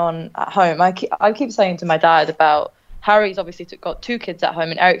going on at home? I keep saying to my dad about Harry's obviously got 2 kids at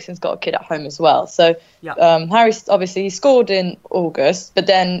home and Eriksen's got a kid at home as well. So Harry's obviously he scored in August, but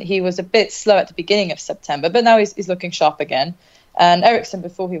then he was a bit slow at the beginning of September. But now he's looking sharp again. And Eriksen,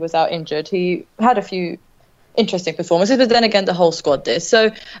 before he was out injured, he had a few interesting performances, but then again the whole squad did.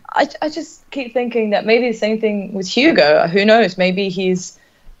 So I just keep thinking that maybe the same thing with Hugo. Who knows, maybe he's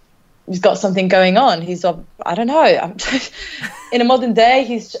got something going on. I don't know. In a modern day,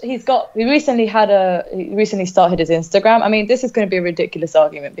 he recently started his Instagram. I mean, this is going to be a ridiculous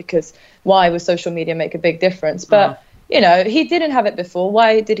argument because why would social media make a big difference? But he didn't have it before.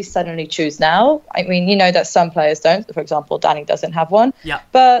 Why did he suddenly choose now? I mean, that some players don't. For example, Danny doesn't have one. Yeah.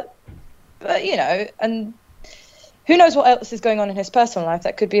 But and who knows what else is going on in his personal life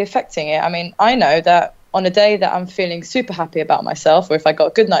that could be affecting it. I mean, I know that on a day that I'm feeling super happy about myself, or if I got a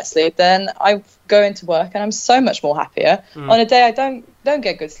good night's sleep, then I go into work and I'm so much more happier. On a day I don't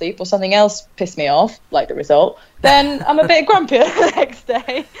get good sleep or something else pissed me off, like the result, then I'm a bit grumpier the next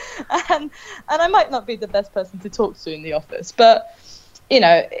day. And I might not be the best person to talk to in the office, but,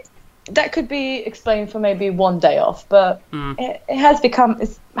 that could be explained for maybe one day off. But it has become,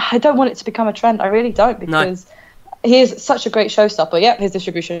 I don't want it to become a trend. I really don't, because... No. He is such a great showstopper. Yep, his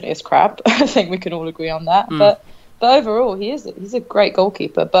distribution is crap. I think we can all agree on that. But overall, he's a great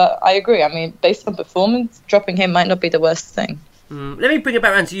goalkeeper. But I agree. I mean, based on performance, dropping him might not be the worst thing. Let me bring it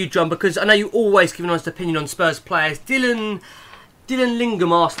back around to you, John, because I know you always give an honest opinion on Spurs players. Dylan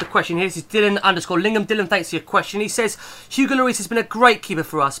Lingham asked the question here. This is Dylan_Lingham. Dylan, thanks for your question. He says, Hugo Lloris has been a great keeper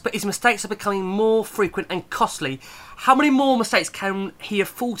for us, but his mistakes are becoming more frequent and costly. How many more mistakes can he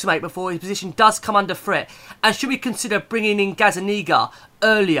afford to make before his position does come under threat? And should we consider bringing in Gazzaniga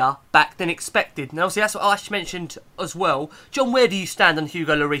earlier back than expected? And obviously that's what Ash mentioned as well. John, where do you stand on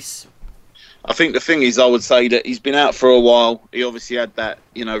Hugo Lloris? I think the thing is, I would say that he's been out for a while. He obviously had that,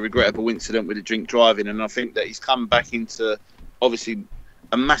 regrettable incident with the drink driving, and I think that he's come back into obviously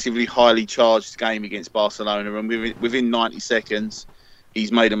a massively highly charged game against Barcelona, and within 90 seconds he's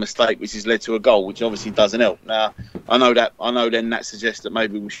made a mistake which has led to a goal, which obviously doesn't help. Now I know then that suggests that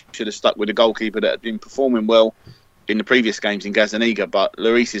maybe we should have stuck with a goalkeeper that had been performing well in the previous games in Gazzaniga, but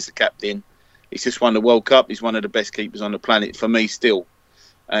Lloris is the captain. He's just won the World Cup. He's one of the best keepers on the planet for me still.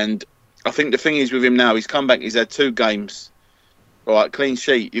 And I think the thing is with him now, he's come back, he's had 2 games, all right, clean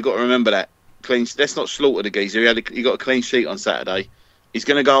sheet. You've got to remember that. Let's not slaughter the geezer. He got a clean sheet on Saturday. He's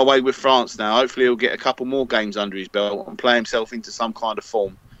going to go away with France now. Hopefully he'll get a couple more games under his belt and play himself into some kind of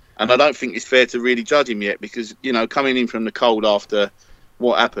form. And I don't think it's fair to really judge him yet because, coming in from the cold after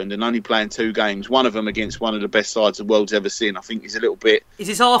what happened and only playing 2 games, one of them against one of the best sides the world's ever seen, I think he's a little bit... Is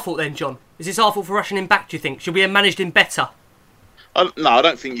this our fault then, John? Is this our fault for rushing him back, do you think? Should we have managed him better? No, I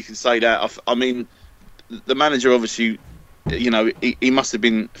don't think you can say that. I mean, the manager obviously he must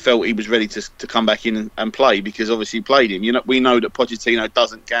have felt he was ready to come back in and play, because obviously he played him. We know that Pochettino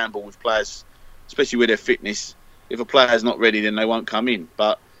doesn't gamble with players, especially with their fitness. If a player's not ready, then they won't come in.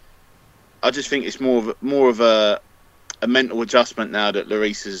 But I just think it's more of a mental adjustment now that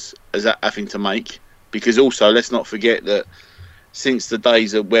Lloris is having to make, because also let's not forget that since the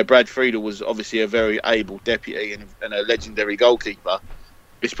days of where Brad Friedel was obviously a very able deputy and a legendary goalkeeper,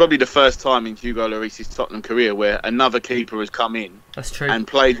 it's probably the first time in Hugo Lloris's Tottenham career where another keeper has come in and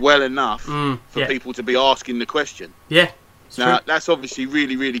played well enough for people to be asking the question. Yeah. Now, that's obviously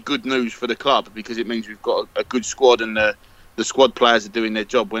really, really good news for the club, because it means we've got a good squad and the squad players are doing their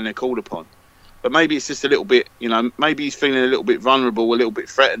job when they're called upon. But maybe it's just a little bit, maybe he's feeling a little bit vulnerable, a little bit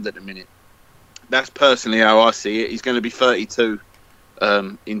threatened at the minute. That's personally how I see it. He's going to be 32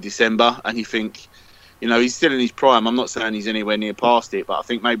 in December, and you think, he's still in his prime. I'm not saying he's anywhere near past it, but I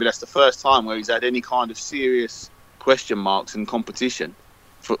think maybe that's the first time where he's had any kind of serious question marks in competition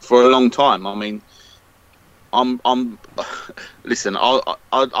for a long time. I mean, listen,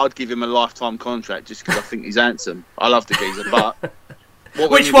 I'd give him a lifetime contract just because I think he's handsome. I love the geezer, but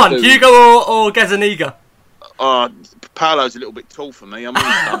which one, Hugo or Gazzaniga? Paolo's a little bit tall for me. I'm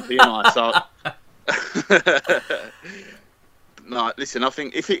only stumpy, aren't I? So no, listen, I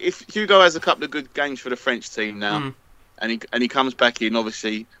think if Hugo has a couple of good games for the French team now, and he comes back in,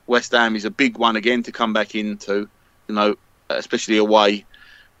 obviously West Ham is a big one again to come back into, especially away.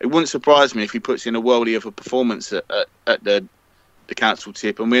 It wouldn't surprise me if he puts in a worldie of a performance at the council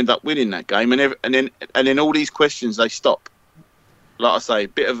tip, and we end up winning that game, and then all these questions, they stop. Like I say, a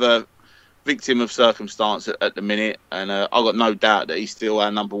bit of a victim of circumstance at the minute, and I've got no doubt that he's still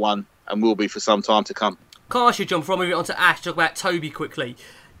our number one and will be for some time to come. Can I ask you, John, before I move it on to Ash, talk about Toby quickly.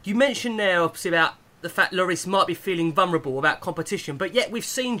 You mentioned there, obviously, about the fact Lloris might be feeling vulnerable about competition, but yet we've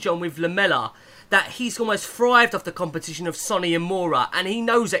seen, John, with Lamela, that he's almost thrived off the competition of Sonny and Moura, and he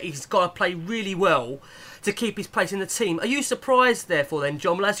knows that he's got to play really well to keep his place in the team. Are you surprised, therefore, then,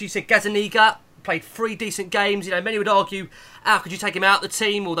 John? Well, as you said, Gazzaniga played 3 decent games. Many would argue, how could you take him out of the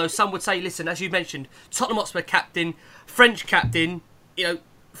team? Although some would say, listen, as you mentioned, Tottenham Hotspur captain, French captain,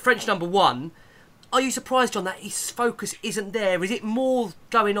 French number one. Are you surprised, John, that his focus isn't there? Is it more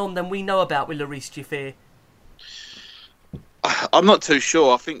going on than we know about with Lloris, do you fear? I'm not too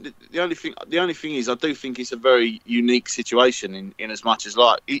sure. I think that the only thing is, I do think it's a very unique situation in as much as,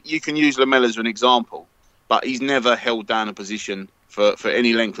 like, you can use Lamela as an example, but he's never held down a position for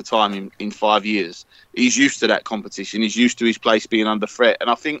any length of time in 5 years. He's used to that competition. He's used to his place being under threat. And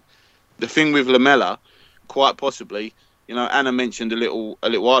I think the thing with Lamela, quite possibly, Anna mentioned a little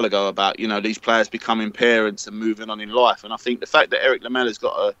while ago about, these players becoming parents and moving on in life. And I think the fact that Eric Lamela's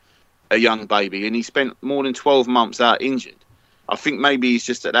got a young baby and he spent more than 12 months out injured, I think maybe he's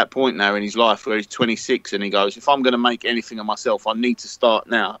just at that point now in his life where he's 26 and he goes, if I'm going to make anything of myself, I need to start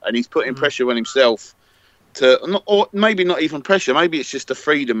now. And he's putting pressure on himself or maybe not even pressure. Maybe it's just the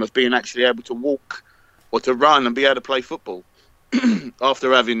freedom of being actually able to walk or to run and be able to play football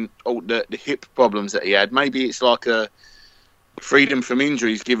after having all the hip problems that he had. Maybe it's like a freedom from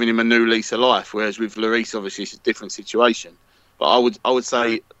injuries giving him a new lease of life, whereas with Lloris, obviously, it's a different situation. But I would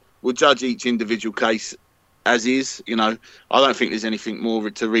say we'll judge each individual case as is. I don't think there's anything more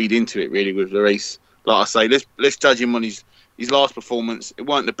to read into it really with Lloris. Like I say, let's judge him on his last performance. It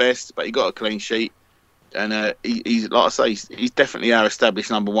weren't the best, but he got a clean sheet, and he's, like I say, he's definitely our established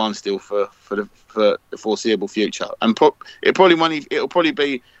number one still for the foreseeable future. And it'll probably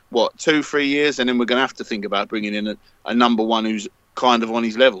be 2-3 years, and then we're going to have to think about bringing in a number one who's kind of on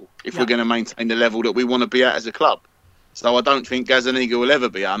his level if we're going to maintain the level that we want to be at as a club. So I don't think Gazzaniga will ever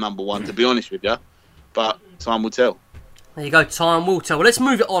be our number one, to be honest with you, but time will tell. There you go, time will tell. Well, let's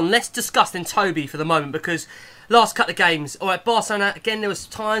move it on. Let's discuss then Toby for the moment, because last couple of games, all right, Barcelona, again, there was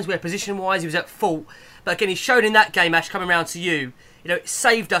times where position-wise he was at fault, but again, he showed in that game, Ash, coming round to you, it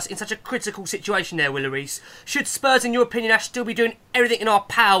saved us in such a critical situation there, Will Lloris. Should Spurs, in your opinion, Ash, still be doing everything in our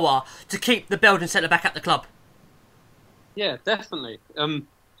power to keep the Belgian centre-back at the club? Yeah, definitely.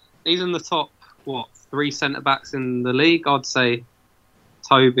 He's in the top, 3 centre-backs in the league. I'd say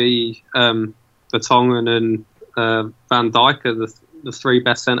Toby, Vertonghen and Van Dijk are the 3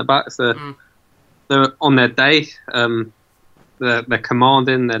 best centre-backs. They're on their day. They're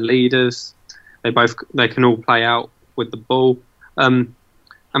commanding, they're leaders. They can all play out with the ball.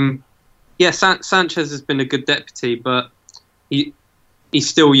 Sanchez has been a good deputy, but he's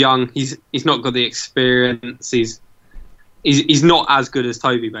still young. He's not got the experience. He's not as good as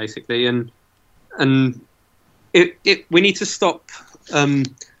Toby, basically. And we need to stop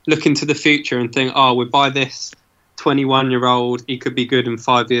looking to the future and think, we'll buy this 21-year-old, he could be good in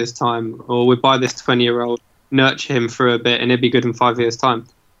 5 years' time, or we'll buy this 20-year-old, nurture him for a bit, and he'll be good in 5 years' time.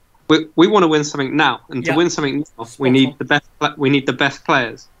 We want to win something now, and to win something now, we need the best. We need the best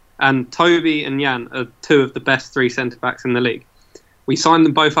players, and Toby and Jan are two of the best 3 centre backs in the league. We sign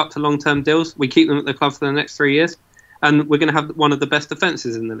them both up to long-term deals. We keep them at the club for the next 3 years, and we're going to have one of the best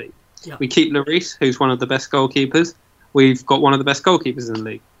defences in the league. Yeah. We keep Lloris, who's one of the best goalkeepers. We've got one of the best goalkeepers in the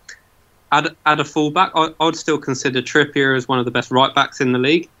league. Add a fullback. I'd still consider Trippier as one of the best right backs in the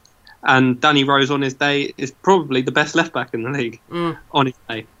league, and Danny Rose on his day is probably the best left back in the league on his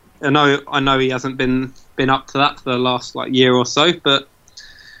day. I know he hasn't been up to that for the last year or so, but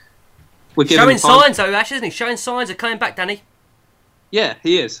we're showing signs though, Ash, isn't he? Showing signs of coming back, Danny. Yeah,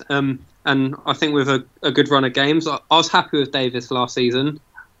 he is. And I think with a good run of games, I was happy with Davis last season.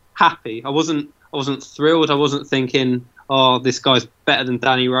 Happy. I wasn't thrilled. I wasn't thinking, oh, this guy's better than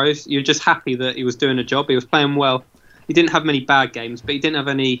Danny Rose. You're just happy that he was doing a job. He was playing well. He didn't have many bad games, but he didn't have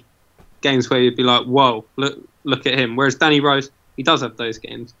any games where you'd be like, whoa, look at him. Whereas Danny Rose, he does have those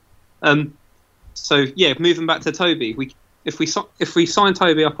games. So yeah, moving back to Toby, if we sign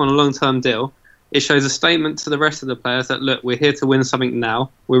Toby up on a long-term deal, it shows a statement to the rest of the players that look, we're here to win something now.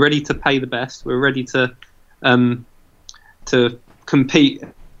 We're ready to pay the best. We're ready to compete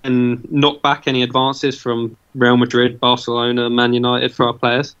and knock back any advances from Real Madrid, Barcelona, Man United for our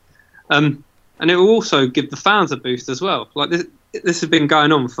players. And it will also give the fans a boost as well. This has been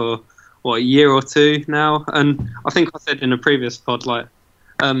going on for a year or two now, and I think I said in a previous pod,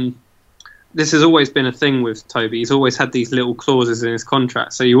 this has always been a thing with Toby. He's always had these little clauses in his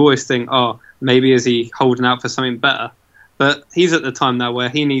contract, so you always think, oh, maybe is he holding out for something better? But he's at the time now where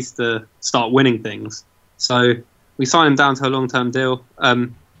he needs to start winning things. So we sign him down to a long-term deal,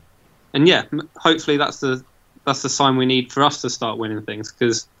 and yeah, hopefully that's the sign we need for us to start winning things.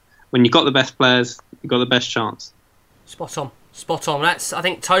 Because when you've got the best players, you've got the best chance. Spot on. That's, I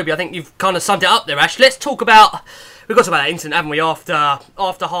think, Toby, I think you've kind of summed it up there, Ash. Let's talk about... We've got to talk about that incident, haven't we, after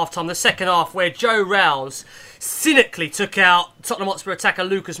half-time, the second half, where Joe Rouse cynically took out Tottenham Hotspur attacker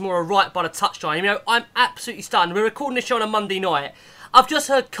Lucas Moura right by the touchline. You know, I'm absolutely stunned. We're recording this show on a Monday night. I've just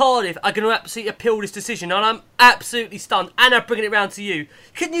heard Cardiff are going to absolutely appeal this decision, and I'm absolutely stunned. And I'm bringing it round to you.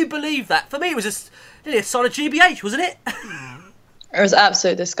 Can you believe that? For me, it was nearly a sign of GBH, wasn't it? It was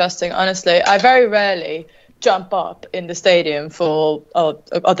absolutely disgusting, honestly. I very rarely jump up in the stadium for,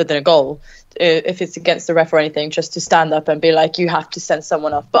 other than a goal, if it's against the ref or anything, just to stand up and be like, you have to send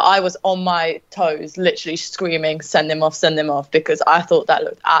someone off. But I was on my toes, literally screaming, send him off, because I thought that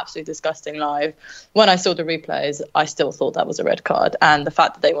looked absolutely disgusting live. When I saw the replays, I still thought that was a red card. And the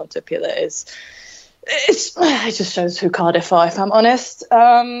fact that they want to appeal it it just shows who Cardiff are, if I'm honest.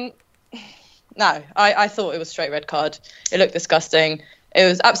 No, I thought it was straight red card. It looked disgusting. It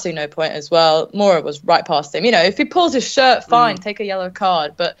was absolutely no point as well. Moura was right past him. You know, if he pulls his shirt, fine, take a yellow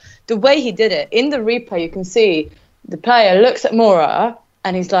card. But the way he did it, in the replay, you can see the player looks at Moura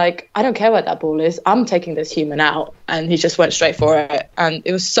and he's like, I don't care where that ball is. I'm taking this human out. And he just went straight for it. And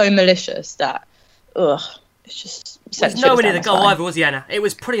it was so malicious that, it's just... It was nowhere near the goal either, was he, Anna? It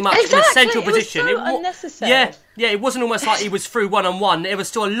was pretty much in a central position. It was so unnecessary. Yeah, it wasn't almost like he was through one-on-one. There was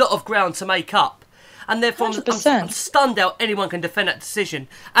still a lot of ground to make up. And therefore, I'm stunned how anyone can defend that decision.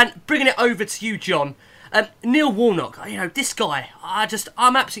 And bringing it over to you, John, Neil Warnock, you know, this guy,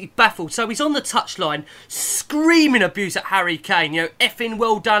 I'm absolutely baffled. So he's on the touchline, screaming abuse at Harry Kane. You know, effing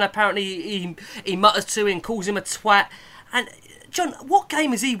well done, apparently he mutters to him, calls him a twat. And, John, what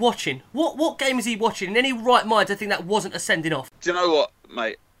game is he watching? What game is he watching? In any right mind, I think that wasn't a sending off. Do you know what,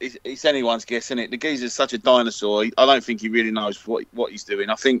 mate? It's anyone's guess, isn't it? The geezer's such a dinosaur. I don't think he really knows what he's doing.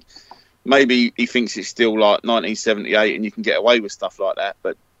 I think... maybe he thinks it's still like 1978 and you can get away with stuff like that.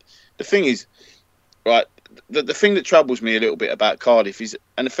 But the thing is, right, the thing that troubles me a little bit about Cardiff is,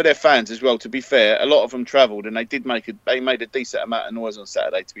 and for their fans as well, to be fair, a lot of them travelled and they made a decent amount of noise on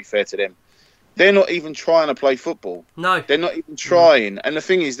Saturday, to be fair to them. They're not even trying to play football. No. They're not even trying. And the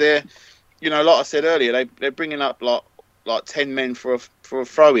thing is, they're, you know, like I said earlier, they're bringing up like 10 men for a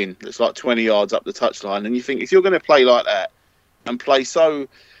throw-in that's like 20 yards up the touchline. And you think, if you're going to play like that and play so...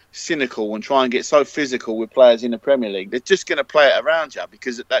 cynical and try and get so physical with players in the Premier League, they're just going to play it around you,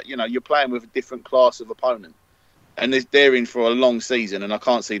 because that, you know, you're playing with a different class of opponent, and they're in for a long season, and I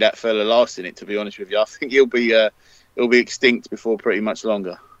can't see that fella lasting it, to be honest with you. I think he'll be extinct before pretty much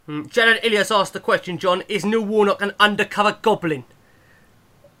longer. Jared Ilias asked the question, John, is Neil Warnock an undercover goblin?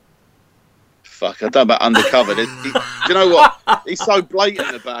 Fuck, I don't know about undercover. Do you know what? He's so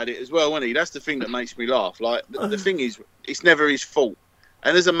blatant about it as well, isn't he? That's the thing that makes me laugh. Like, the thing is, it's never his fault.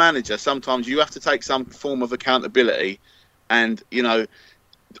 And as a manager, sometimes you have to take some form of accountability. And, you know,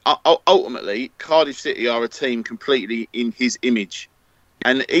 ultimately, Cardiff City are a team completely in his image.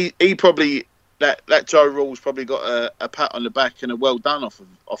 And he probably that Joe Rall's probably got a pat on the back and a well done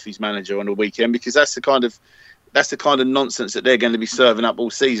off his manager on the weekend, because that's the kind of nonsense that they're going to be serving up all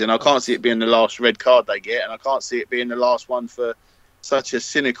season. I can't see it being the last red card they get, and I can't see it being the last one for such a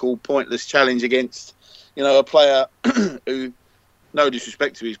cynical, pointless challenge against, a player who, no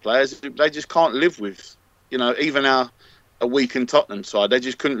disrespect to his players, they just can't live with. Even a weakened Tottenham side, they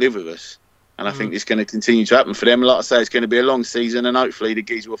just couldn't live with us. And I think it's going to continue to happen for them. Like I say, it's going to be a long season, and hopefully the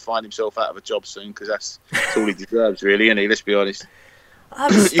geezer will find himself out of a job soon, because that's all he deserves, really, isn't he? Let's be honest.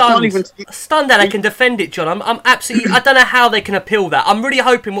 I'm stunned that they can defend it, John. I'm absolutely... I don't know how they can appeal that. I'm really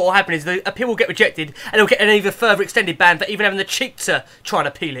hoping what will happen is the appeal will get rejected and they'll get an even further extended ban for even having the cheek to try and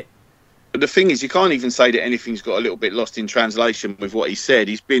appeal it. But the thing is, you can't even say that anything's got a little bit lost in translation with what he said.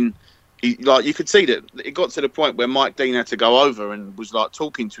 You could see that it got to the point where Mike Dean had to go over and was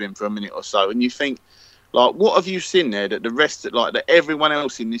talking to him for a minute or so, and you think, what have you seen there that the rest, that everyone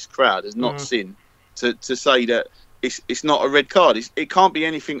else in this crowd has not seen, to say that it's not a red card? It can't be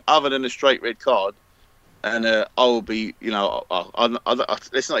anything other than a straight red card, and let's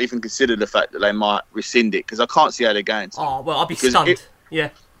not even consider the fact that they might rescind it, because I can't see how they're going to. Oh well, I'd be stunned. Yeah.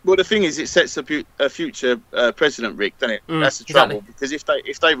 Well, the thing is, it sets a future precedent, Rick, doesn't it? That's the trouble. Exactly. Because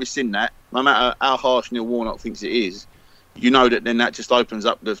if they rescind that, no matter how harsh Neil Warnock thinks it is, that just opens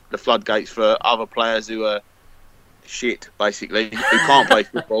up the floodgates for other players who are shit, basically, who can't play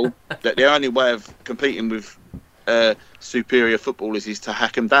football. That their only way of competing with superior footballers is to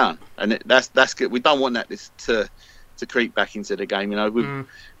hack them down, and that's good. We don't want that to creep back into the game.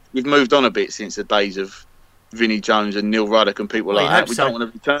 We've moved on a bit since the days of Vinnie Jones and Neil Ruddock and people like that. We don't want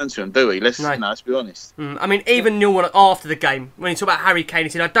to return to them, do we? Let's be honest. I mean, even Neil Warnock after the game, when he talked about Harry Kane, he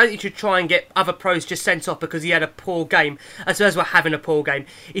said, I don't think you should try and get other pros just sent off because he had a poor game, as well as we're having a poor game.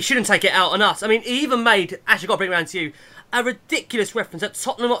 He shouldn't take it out on us. I mean, he even made, actually got to bring it around to you, a ridiculous reference that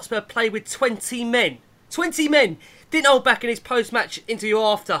Tottenham Hotspur played with 20 men. 20 men! Didn't hold back in his post-match interview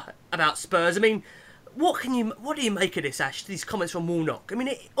after about Spurs. I mean, what do you make of this, Ash, these comments from Warnock? I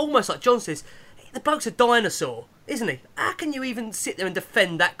mean, almost like John says, the bloke's a dinosaur, isn't he? How can you even sit there and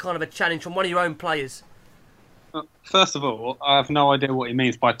defend that kind of a challenge from one of your own players? First of all, I have no idea what he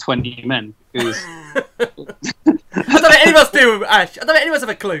means by 20 men. Because I don't know any of us do, Ash. I don't know any of us have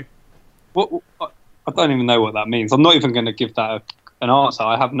a clue. I don't even know what that means. I'm not even going to give that an answer.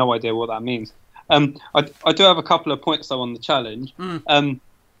 I have no idea what that means. I do have a couple of points, though, on the challenge.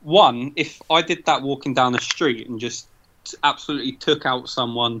 One, if I did that walking down the street and just absolutely took out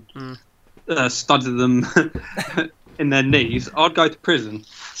someone... studded them in their knees, I'd go to prison.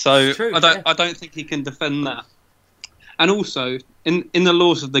 So true, I don't think he can defend that. And also, in the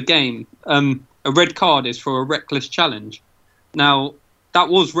laws of the game, a red card is for a reckless challenge. Now, that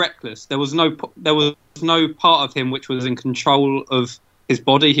was reckless. There was no part of him which was in control of his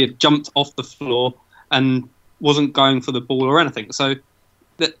body. He had jumped off the floor and wasn't going for the ball or anything. So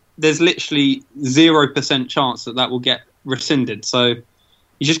there's literally 0% chance that will get rescinded. So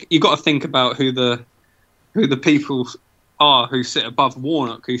you've got to think about who the people are who sit above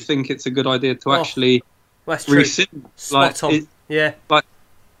Warnock, who think it's a good idea to actually rescind. Spot on.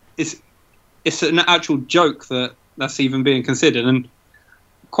 It's an actual joke that's even being considered, and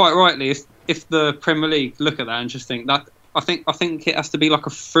quite rightly, if the Premier League look at that and just think that, I think it has to be like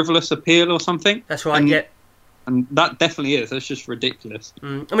a frivolous appeal or something. That's right. And that definitely is. That's just ridiculous.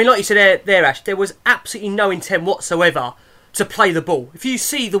 I mean, like you said there, Ash, there was absolutely no intent whatsoever to play the ball. If you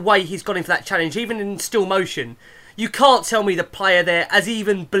see the way he's gone in for that challenge, even in still motion, you can't tell me the player there has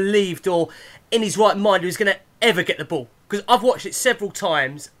even believed or in his right mind he was going to ever get the ball. Because I've watched it several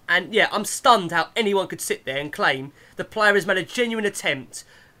times, and I'm stunned how anyone could sit there and claim the player has made a genuine attempt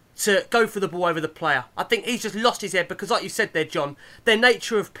to go for the ball over the player. I think he's just lost his head because, like you said there, John, their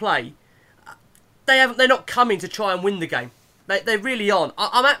nature of play, they're not coming to try and win the game. They really aren't.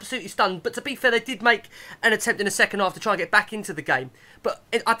 I'm absolutely stunned. But to be fair, they did make an attempt in the second half to try and get back into the game. But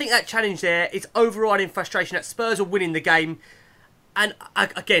I think that challenge there is overriding frustration that Spurs are winning the game. And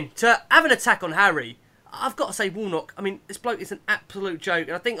again, to have an attack on Harry, I've got to say, Warnock, I mean, this bloke is an absolute joke.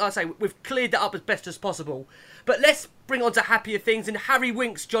 And I think, like I say, we've cleared that up as best as possible. But let's bring on to happier things. And Harry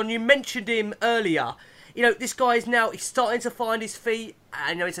Winks, John, you mentioned him earlier. This guy is now, he's starting to find his feet.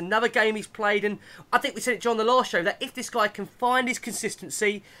 And, it's another game he's played. And I think we said it, John, the last show, that if this guy can find his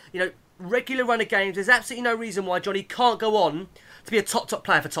consistency, regular run of games, there's absolutely no reason why Johnny can't go on to be a top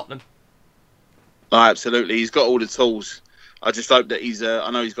player for Tottenham. Oh, absolutely. He's got all the tools. I just hope that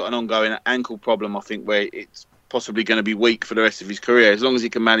I know he's got an ongoing ankle problem, I think, where it's possibly going to be weak for the rest of his career. As long as he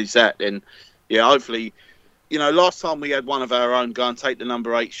can manage that, then, hopefully... last time we had one of our own go and take the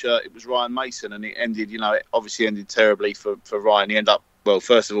number 8 shirt, it was Ryan Mason, and it ended, it obviously ended terribly for Ryan. He ended up well,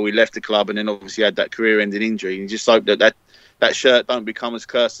 first of all, he left the club and then obviously had that career-ending injury. And you just hope that shirt don't become as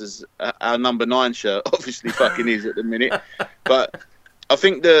cursed as our number 9 shirt obviously fucking is at the minute. But I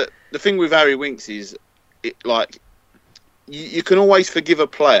think the thing with Harry Winks is, you can always forgive a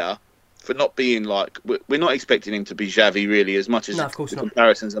player for not being like... We're not expecting him to be Xavi, really, as much as the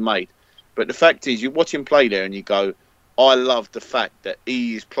comparisons are made. But the fact is, you watch him play there and you go, I love the fact that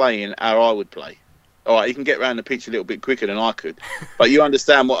he is playing how I would play. All right, he can get around the pitch a little bit quicker than I could, but you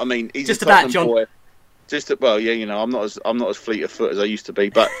understand what I mean. He's just a Tottenham John. boy. I'm not as fleet of foot as I used to be,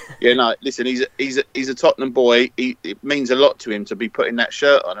 but listen, he's a Tottenham boy. It means a lot to him to be putting that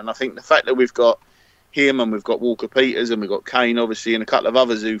shirt on, and I think the fact that we've got him and we've got Walker Peters and we've got Kane, obviously, and a couple of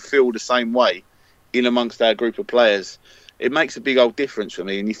others who feel the same way in amongst our group of players, it makes a big old difference for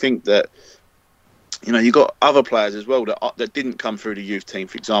me. And you think that, you've got other players as well that didn't come through the youth team,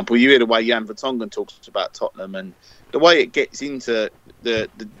 for example. You hear the way Jan Vertonghen talks about Tottenham and the way it gets into the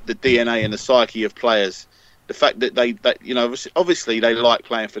DNA and the psyche of players. The fact that they obviously they like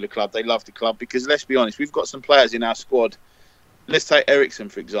playing for the club. They love the club because, let's be honest, we've got some players in our squad. Let's take Eriksen,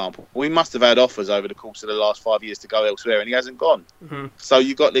 for example. We must have had offers over the course of the last 5 years to go elsewhere and he hasn't gone. Mm-hmm. So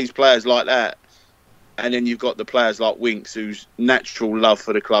you've got these players like that. And then you've got the players like Winks, whose natural love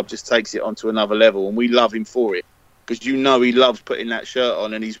for the club just takes it onto another level. And we love him for it. Because he loves putting that shirt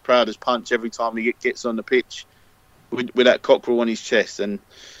on and he's proud as punch every time he gets on the pitch with that cockerel on his chest. And,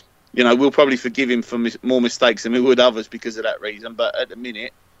 we'll probably forgive him for more mistakes than we would others because of that reason. But at the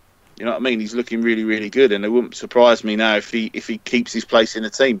minute, you know what I mean, he's looking really, really good. And it wouldn't surprise me now if he keeps his place in the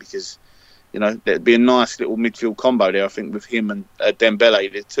team because, there'd be a nice little midfield combo there, I think, with him and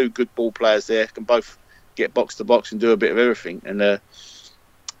Dembele. They're two good ball players there, can both get box to box and do a bit of everything. And,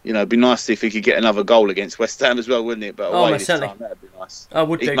 it'd be nice if he could get another goal against West Ham as well, wouldn't it? But away this time, that'd be nice. I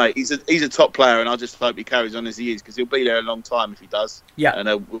would do. Mate, he's a top player, and I just hope he carries on as he is because he'll be there a long time if he does. Yeah.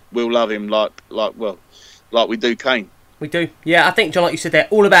 And we'll love him like we do Kane. We do. Yeah, I think, John, like you said, they're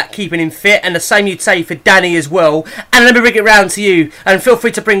all about keeping him fit, and the same you'd say for Danny as well. And let me bring it round to you, and feel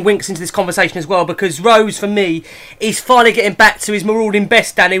free to bring Winks into this conversation as well, because Rose, for me, is finally getting back to his marauding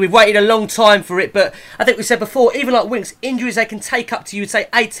best, Danny. We've waited a long time for it, but I think we said before, even like Winks, injuries, they can take up to, you would say,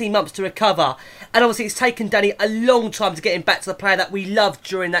 18 months to recover. And obviously it's taken Danny a long time to get him back to the player that we loved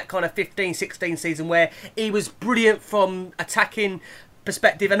during that kind of 15-16 season, where he was brilliant from attacking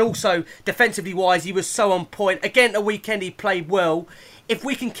perspective and also defensively wise. He was so on point. Again, at the weekend he played well. If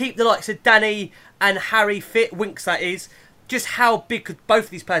we can keep the likes of Danny and Harry fit, Winks that is, just how big could both of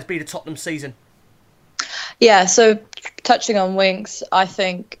these players be to Tottenham season? Yeah, so touching on Winks, I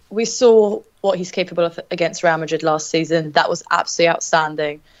think we saw what he's capable of against Real Madrid last season. That was absolutely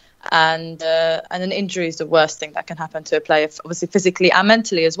outstanding. And an injury is the worst thing that can happen to a player, obviously physically and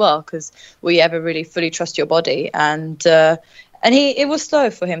mentally as well, because will you ever really fully trust your body? And it was slow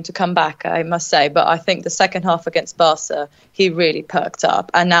for him to come back, I must say. But I think the second half against Barca, he really perked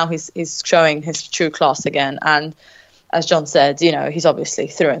up. And now he's showing his true class again. And as John said, he's obviously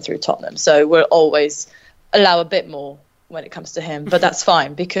through and through Tottenham. So we'll always allow a bit more when it comes to him. But that's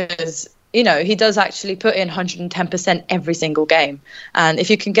fine because, he does actually put in 110% every single game. And if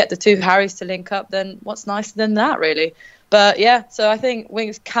you can get the two Harrys to link up, then what's nicer than that, really? But yeah, so I think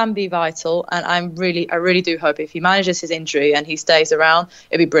Winks can be vital, and I really do hope if he manages his injury and he stays around,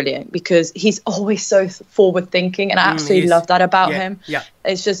 it'd be brilliant because he's always so forward thinking, and I absolutely love that about him. Yeah.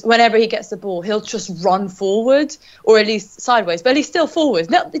 It's just whenever he gets the ball, he'll just run forward or at least sideways, but he's still forward.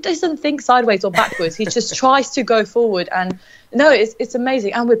 No, he doesn't think sideways or backwards. He just tries to go forward, and it's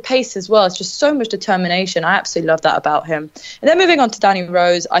amazing. And with pace as well, it's just so much determination. I absolutely love that about him. And then moving on to Danny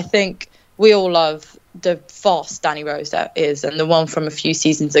Rose, I think we all love the fast Danny Rose that is, and the one from a few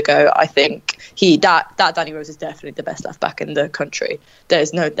seasons ago. I think that Danny Rose is definitely the best left back in the country.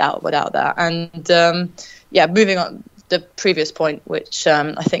 There's no doubt about that. And moving on the previous point, which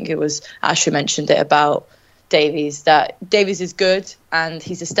I think it was Ash who mentioned it about Davies, that Davies is good and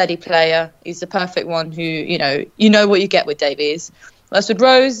he's a steady player. He's the perfect one who you know what you get with Davies. Whereas with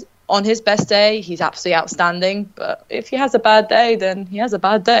Rose, on his best day, he's absolutely outstanding. But if he has a bad day, then he has a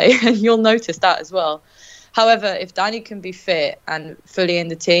bad day. And you'll notice that as well. However, if Danny can be fit and fully in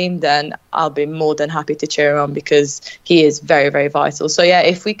the team, then I'll be more than happy to cheer him on because he is very, very vital. So, yeah,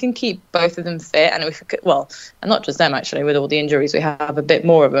 if we can keep both of them fit, and and not just them, actually, with all the injuries, we have a bit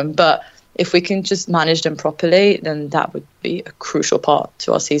more of them. But if we can just manage them properly, then that would be a crucial part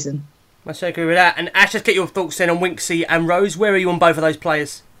to our season. I so agree with that. And Ash, just get your thoughts then on Winksy and Rose. Where are you on both of those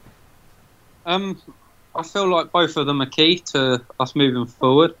players? I feel like both of them are key to us moving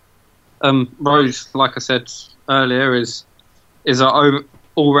forward. Rose, like I said earlier, is an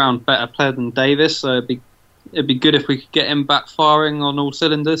all-round better player than Davis. So it'd be it'd be good if we could get him back firing on all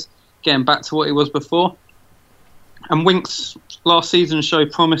cylinders, getting back to what he was before. And Winks last season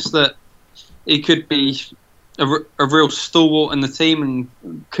showed promise that he could be a real stalwart in the team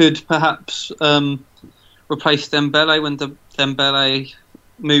and could perhaps replace Dembele when Dembele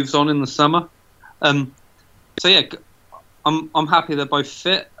moves on in the summer. So yeah, I'm happy they're both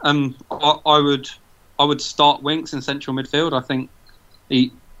fit. I would start Winks in central midfield. I think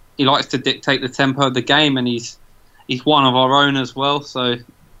he likes to dictate the tempo of the game, and he's one of our own as well, so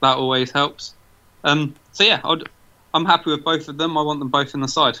that always helps. So yeah, I'm happy with both of them. I want them both in the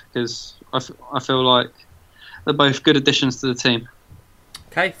side because I feel like they're both good additions to the team.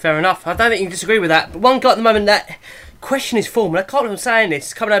 Okay, fair enough. I don't think you can disagree with that. But one guy at the moment that question his form, and I can't believe I'm saying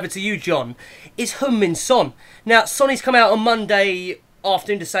this, coming over to you, John, is Heung-min Son. Now, Sonny's come out on Monday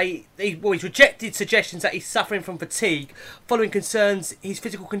afternoon to say he's rejected suggestions that he's suffering from fatigue following concerns his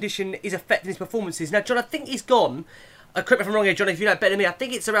physical condition is affecting his performances. Now, John, I think he's gone, correct me if I'm wrong here, John, if you know better than me, I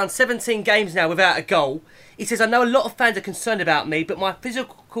think it's around 17 games now without a goal. He says, I know a lot of fans are concerned about me, but my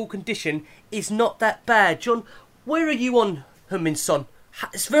physical condition is not that bad. John, where are you on Heung-min Son?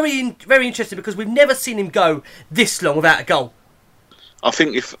 It's very, very interesting because we've never seen him go this long without a goal. I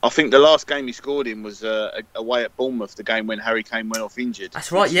think the last game he scored in was away at Bournemouth, the game when Harry Kane went off injured.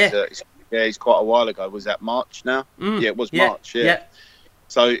 That's right, yeah. It's quite a while ago. Was that March now? Yeah, it was March. Yeah.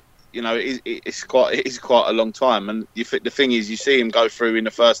 So it's quite a long time. And the thing is, you see him go through in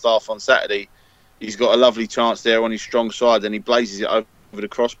the first half on Saturday. He's got a lovely chance there on his strong side, and he blazes it over the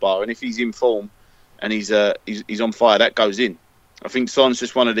crossbar. And if he's in form and he's on fire, that goes in. I think Son's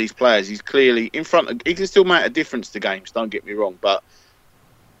just one of these players. He's clearly in front. He can still make a difference to games. Don't get me wrong, but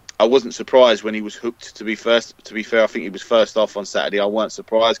I wasn't surprised when he was hooked. To be fair, I think he was first off on Saturday. I weren't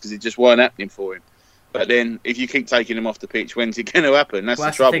surprised because it just weren't happening for him. But then, if you keep taking him off the pitch, when's it going to happen? That's the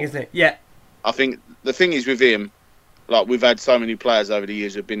trouble. The thing, isn't it? Yeah. I think the thing is with him, like we've had so many players over the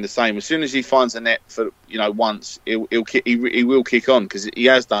years who've been the same. As soon as he finds a net for once, he will kick on because he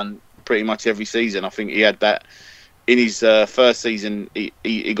has done pretty much every season. I think he had that. In his first season,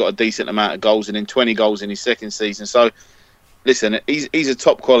 he got a decent amount of goals, and then 20 goals in his second season. So, listen, he's a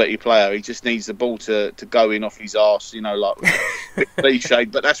top quality player. He just needs the ball to go in off his arse, like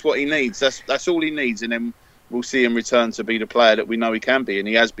cliched. But that's what he needs. That's all he needs, and then we'll see him return to be the player that we know he can be, and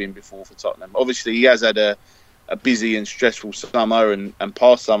he has been before for Tottenham. Obviously, he has had a busy and stressful summer, and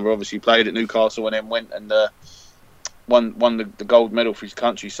past summer, obviously played at Newcastle and then went and won the gold medal for his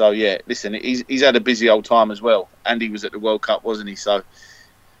country. So yeah, listen, he's had a busy old time as well, and he was at the World Cup, wasn't he? So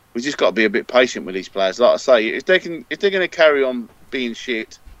we just got to be a bit patient with these players. Like I say, if they're going to carry on being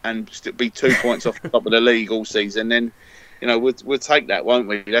shit and be 2 points off the top of the league all season, then we'll take that, won't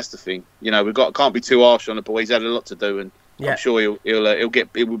we? That's the thing. Can't be too harsh on the boy. He's had a lot to do, and I'm sure he'll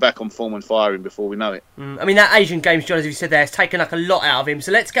be back on form and firing before we know it. I mean, that Asian Games, John, as you said there, has taken like a lot out of him.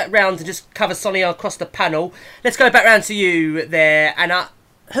 So let's get round to just cover Sonny across the panel. Let's go back round to you there, and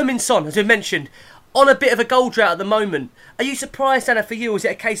Heung-min Son, as we mentioned, on a bit of a goal drought at the moment. Are you surprised, Anna, for you? Or is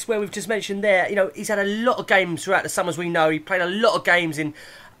it a case where we've just mentioned there, he's had a lot of games throughout the summers we know. He played a lot of games in,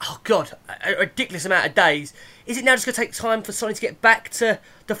 a ridiculous amount of days. Is it now just going to take time for Sonny to get back to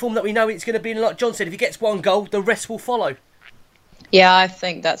the form that we know it's going to be? And like John said, if he gets one goal, the rest will follow. Yeah, I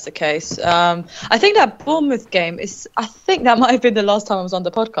think that's the case. I think that Bournemouth game I think that might have been the last time I was on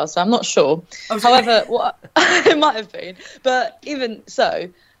the podcast, so I'm not sure. However, it might have been. But even so,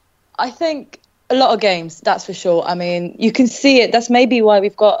 I think a lot of games, that's for sure. I mean, you can see it. That's maybe why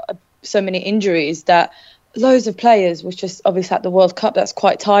we've got so many injuries, that loads of players, which is obviously at the World Cup, that's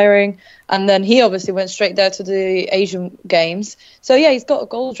quite tiring. And then he obviously went straight there to the Asian Games. So yeah, he's got a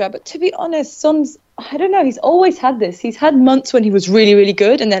goal drought. But to be honest, Son's, I don't know, he's always had this. He's had months when he was really, really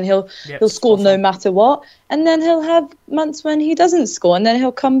good, and then he'll score no matter what. And then he'll have months when he doesn't score, and then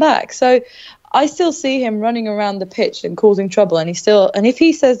he'll come back. So I still see him running around the pitch and causing trouble. And if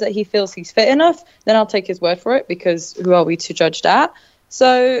he says that he feels he's fit enough, then I'll take his word for it, because who are we to judge that?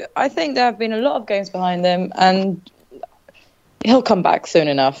 So I think there have been a lot of games behind him, and he'll come back soon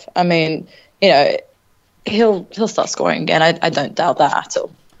enough. I mean, he'll start scoring again. I don't doubt that at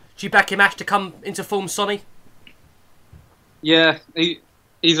all. Do you back him, Ash, to come into form, Sonny? Yeah,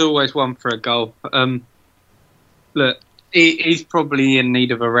 he's always one for a goal. Look, he's probably in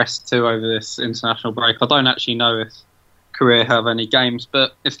need of a rest too over this international break. I don't actually know if Korea have any games,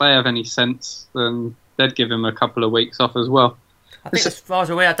 but if they have any sense, then they'd give him a couple of weeks off as well. I think as far as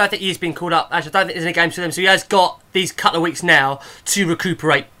I'm aware, I don't think he's been called up. Actually, I don't think there's any games for them, so he has got these couple of weeks now to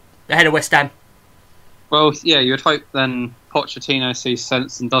recuperate ahead of West Ham. Well, yeah, you'd hope then Pochettino sees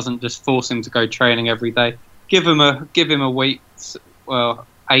sense and doesn't just force him to go training every day. Give him a week,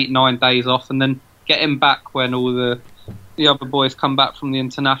 8-9 days off, and then get him back when all the other boys come back from the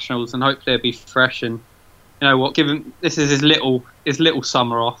internationals, and hopefully he'll be fresh. And you know what, this is his little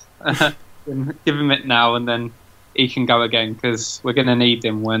summer off. Give him it now, and then he can go again, because we're going to need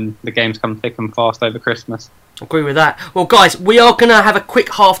him when the games come thick and fast over Christmas. Agree with that. Well, guys, we are going to have a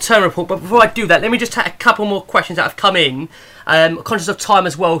quick half-term report, but before I do that, let me just take a couple more questions that have come in. Conscious of time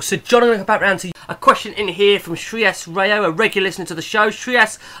as well. So, John, I'm going to come back round to you. A question in here from Shreyas Rayo, a regular listener to the show.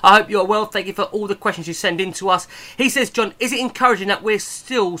 Shreyas, I hope you're well. Thank you for all the questions you send in to us. He says, John, is it encouraging that we're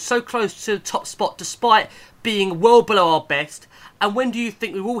still so close to the top spot despite being well below our best? And when do you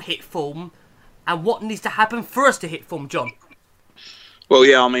think we will hit form? And what needs to happen for us to hit form, John? Well,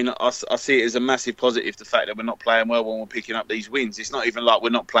 yeah, I mean, I see it as a massive positive, the fact that we're not playing well when we're picking up these wins. It's not even like we're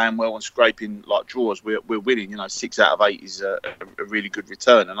not playing well and scraping like draws. We're winning. 6 out of 8 is a really good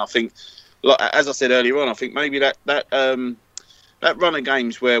return. And I think, like, as I said earlier on, I think maybe that run of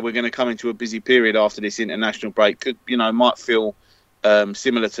games where we're going to come into a busy period after this international break could, might feel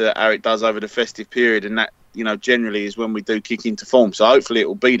similar to how it does over the festive period, and that, generally is when we do kick into form. So hopefully it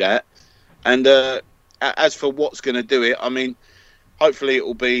will be that. And as for what's going to do it, I mean, hopefully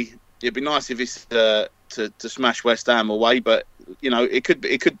it'd be nice if it's to smash West Ham away, but it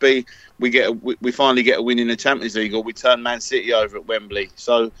could be we finally get a win in the Champions League, or we turn Man City over at Wembley.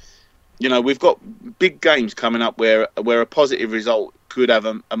 So we've got big games coming up where a positive result could have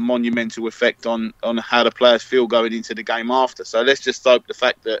a monumental effect on how the players feel going into the game after. So let's just hope the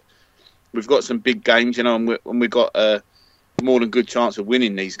fact that we've got some big games, and we've got a more than good chance of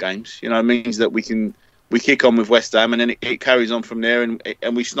winning these games. It means that we kick on with West Ham, and then it carries on from there,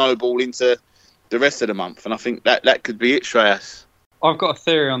 and we snowball into the rest of the month. And I think that could be it, Shreyas. I've got a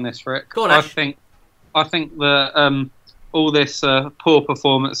theory on this, Rick. Go on, I think that all this poor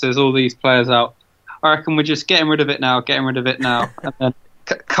performances, all these players out, I reckon we're just getting rid of it now, and then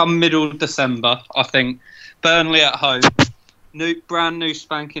come middle December, I think Burnley at home, brand new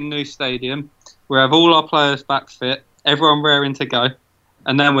spanking new stadium, we have all our players back fit, everyone raring to go.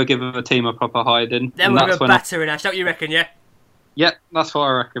 And then we'll give a team a proper hiding. Then we're going to batter in, Ash. Don't you reckon, yeah? Yep, that's what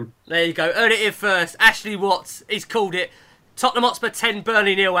I reckon. There you go. Earn it in first. Ashley Watts, he's called it. Tottenham Hotspur 10,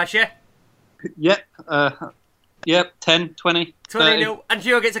 Burnley 0, Ash, yeah? Yep, 10, 20, 20-0. And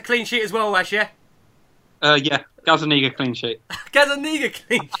Gio gets a clean sheet as well, Ash, yeah? Yeah, Gazzaniga clean sheet. Gazzaniga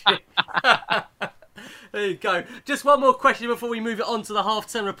clean sheet. There you go. Just one more question before we move it on to the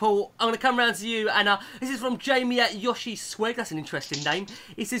half-term report. I'm going to come round to you, Anna. This is from Jamie at Yoshi Sweg. That's an interesting name.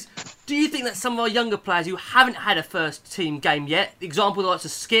 He says, do you think that some of our younger players who haven't had a first-team game yet, example the likes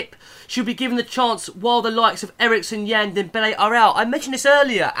of Skip, should be given the chance while the likes of Eriksen, Jan, Dembele are out? I mentioned this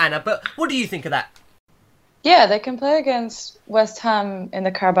earlier, Anna, but what do you think of that? Yeah, they can play against West Ham in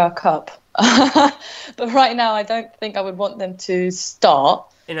the Carabao Cup. But right now, I don't think I would want them to start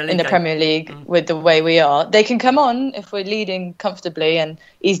in the Premier League with the way we are. They can come on if we're leading comfortably and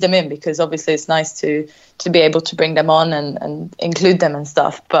ease them in, because obviously it's nice to be able to bring them on and include them and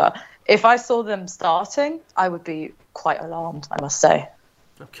stuff. But if I saw them starting, I would be quite alarmed, I must say.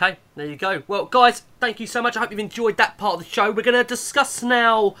 Okay, there you go. Well, guys, thank you so much. I hope you've enjoyed that part of the show. We're going to discuss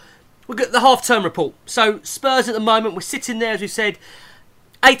now, we've got the half-term report. So Spurs at the moment, we're sitting there, as we said,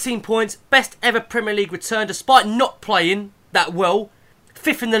 18 points, best ever Premier League return, despite not playing that well.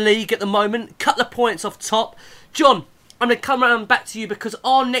 5th in the league at the moment, couple of points off top. John, I'm going to come around back to you, because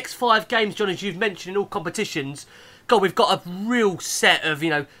our next 5 games, John, as you've mentioned in all competitions, God, we've got a real set of,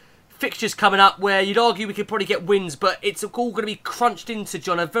 fixtures coming up where you'd argue we could probably get wins, but it's all going to be crunched into,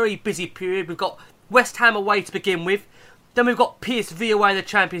 John, a very busy period. We've got West Ham away to begin with, then we've got PSV away in the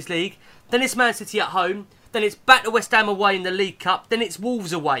Champions League, then it's Man City at home, then it's back to West Ham away in the League Cup, then it's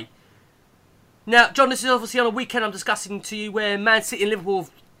Wolves away. Now, John, this is obviously on a weekend I'm discussing to you where Man City and Liverpool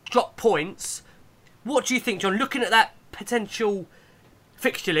have dropped points. What do you think, John? Looking at that potential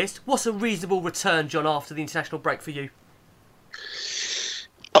fixture list, what's a reasonable return, John, after the international break for you?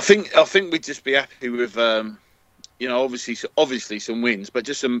 I think we'd just be happy with, obviously some wins, but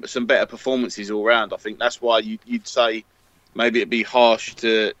just some better performances all round. I think that's why you'd say maybe it'd be harsh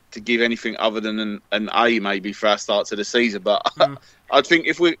to give anything other than an A maybe for our start to the season. But I think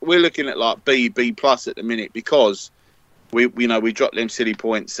if we're looking at like B plus at the minute, because we dropped them silly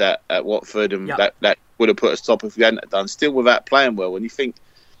points at Watford, and that would have put us top if we hadn't done, still without playing well. And you think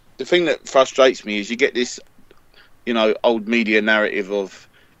the thing that frustrates me is you get this, old media narrative of,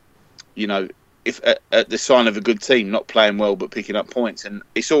 if at the sign of a good team not playing well but picking up points, and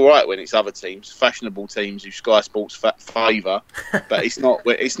it's all right when it's other teams, fashionable teams who Sky Sports favour, but it's not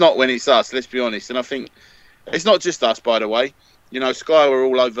when it's us. Let's be honest. And I think it's not just us, by the way. Sky were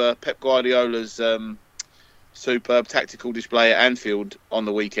all over Pep Guardiola's superb tactical display at Anfield on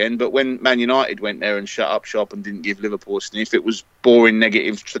the weekend, but when Man United went there and shut up shop and didn't give Liverpool a sniff, it was boring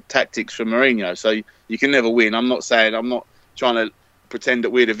negative tactics from Mourinho. So you can never win. I'm not trying to pretend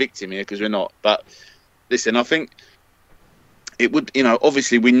that we're the victim here, because we're not. But listen, I think it would,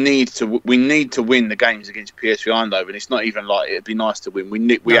 obviously we need to win the games against PSV Eindhoven. It's not even like it'd be nice to win.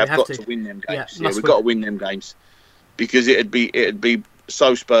 We have got to win them games. Yeah, we've got to win them games, because it'd be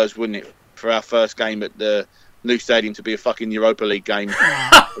so Spurs, wouldn't it, for our first game at the new stadium to be a fucking Europa League game.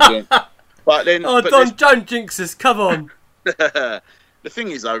 But then, don't jinx us. Come on. The thing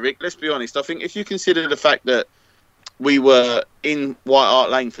is, though, Rick, let's be honest. I think if you consider the fact that we were in White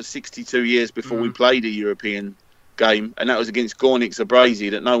Hart Lane for 62 years before we played a European game, and that was against Gornik Zabrze,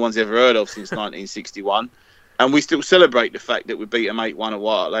 that no one's ever heard of since 1961. And we still celebrate the fact that we beat them 8-1 at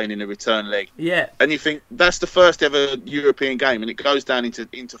White Hart Lane in a return leg. Yeah. And you think that's the first ever European game, and it goes down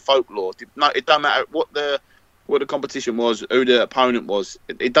into folklore. No, it don't matter what the competition was, who the opponent was.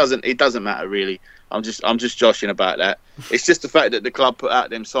 It doesn't matter really. I'm just joshing about that. It's just the fact that the club put out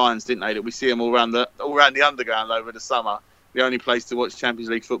them signs, didn't they? That we see them all around the underground over the summer. The only place to watch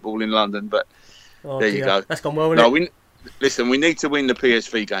Champions League football in London. But there you go. That's gone well, isn't it? Listen, we need to win the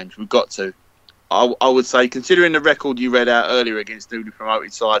PSV games. We've got to. I would say, considering the record you read out earlier against newly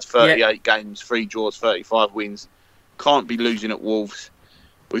promoted sides, 38 games, 3 draws, 35 wins, can't be losing at Wolves.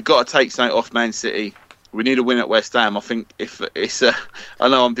 We've got to take something off Man City. We need a win at West Ham. I think if it's I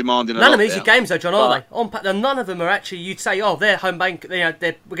know I'm demanding a lot. None of them easy games though, John, are they? None of them are actually. You'd say, they're home bank.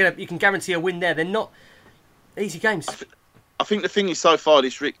 You can guarantee a win there. They're not easy games. I think the thing is, so far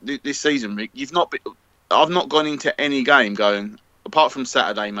this season, Rick, I've not gone into any game going, apart from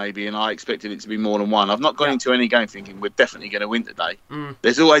Saturday maybe, and I expected it to be more than one. I've not gone into any game thinking we're definitely going to win today.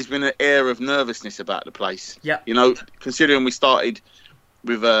 There's always been an air of nervousness about the place. Yeah. Considering we started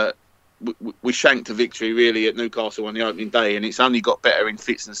with we shanked a victory really at Newcastle on the opening day, and it's only got better in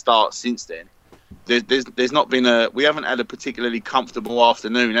fits and starts since then. There's not been we haven't had a particularly comfortable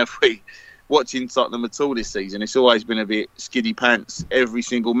afternoon, have we? Watching Tottenham at all this season. It's always been a bit skiddy pants every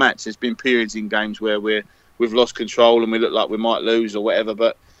single match. There's been periods in games where we've lost control and we look like we might lose or whatever,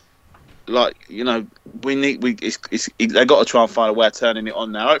 but they've got to try and find a way of turning it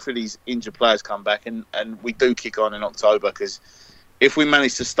on now. Hopefully these injured players come back and we do kick on in October, because if we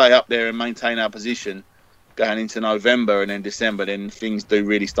manage to stay up there and maintain our position going into November and then December, then things do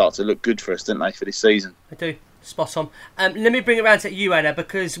really start to look good for us, don't they, for this season? They do. Spot on. Let me bring it around to you, Anna,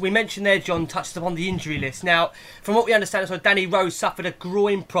 because we mentioned there, John touched upon the injury list. Now, from what we understand, Danny Rose suffered a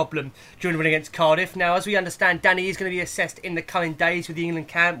groin problem during the win against Cardiff. Now, as we understand, Danny is going to be assessed in the coming days with the England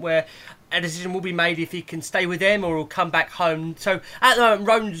camp, where a decision will be made if he can stay with them or he'll come back home. So, at the moment,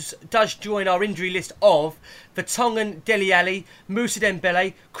 Rose does join our injury list of Vertonghen, Dele Alli, Moussa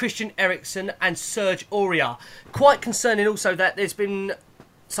Dembele, Christian Eriksen and Serge Aurier. Quite concerning also that there's been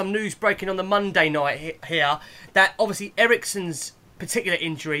some news breaking on the Monday night here that obviously Eriksen's particular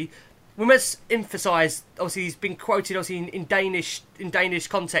injury, we must emphasise, obviously he's been quoted obviously in Danish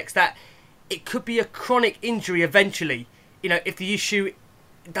context, that it could be a chronic injury eventually, if the issue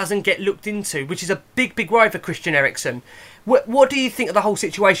doesn't get looked into, which is a big worry for Christian Eriksen. What do you think of the whole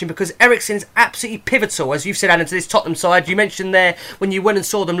situation? Because Eriksen is absolutely pivotal, as you've said, Alan, to this Tottenham side. You mentioned there when you went and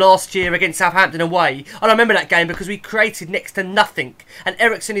saw them last year against Southampton away. And I remember that game because we created next to nothing. And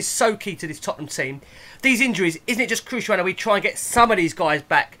Eriksen is so key to this Tottenham team. These injuries, isn't it just crucial, Anna, we try and get some of these guys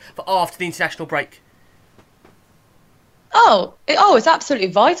back for after the international break? It's absolutely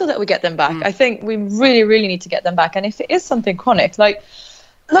vital that we get them back. I think we really, really need to get them back. And if it is something chronic,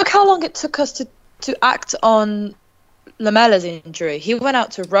 look how long it took us to act on Lamella's injury. He went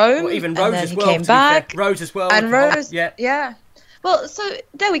out to Rome, even Rose and then as he well, came back. Rose as well. And Rose, yeah. Well, so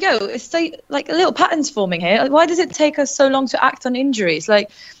there we go. It's like a little patterns forming here. Why does it take us so long to act on injuries?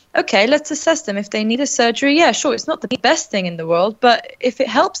 Okay, let's assess them. If they need a surgery, yeah, sure, it's not the best thing in the world, but if it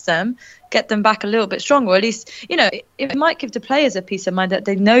helps them get them back a little bit stronger, at least, it might give the players a peace of mind that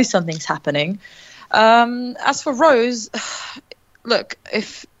they know something's happening. As for Rose, look,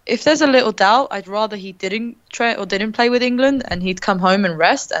 if there's a little doubt, I'd rather he didn't play with England and he'd come home and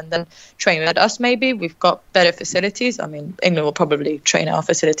rest and then train with us maybe. We've got better facilities. I mean, England will probably train our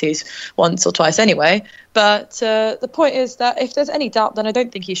facilities once or twice anyway. But the point is that if there's any doubt, then I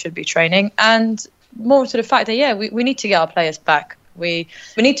don't think he should be training. And more to the fact that, we need to get our players back. We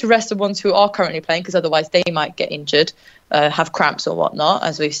need to rest the ones who are currently playing, because otherwise they might get injured, have cramps or whatnot,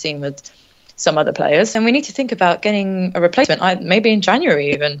 as we've seen with some other players. And we need to think about getting a replacement, maybe in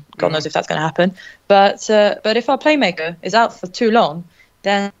January even. God knows if that's going to happen. But if our playmaker is out for too long,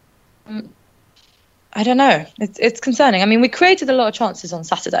 then I don't know. It's concerning. I mean, we created a lot of chances on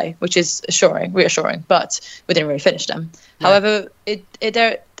Saturday, which is reassuring, but we didn't really finish them. No. However,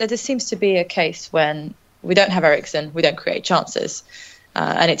 there just seems to be a case when we don't have Eriksen, we don't create chances.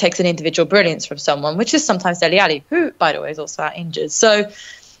 And it takes an individual brilliance from someone, which is sometimes Dele Alli, who, by the way, is also out injured. So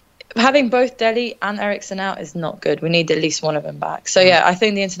having both Dele and Eriksen out is not good. We need at least one of them back. So, yeah, I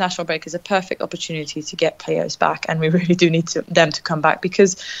think the international break is a perfect opportunity to get players back, and we really do need them to come back,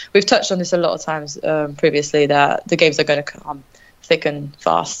 because we've touched on this a lot of times previously, that the games are going to come thick and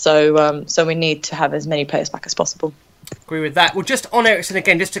fast. So we need to have as many players back as possible. Agree with that. Well, just on Eriksen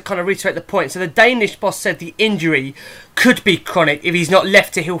again, just to kind of reiterate the point. So the Danish boss said the injury could be chronic if he's not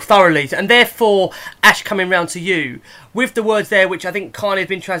left to heal thoroughly. And therefore, Ash, coming round to you, with the words there, which I think kind of have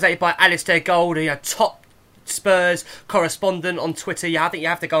been translated by Alistair Gold, top Spurs correspondent on Twitter. I think you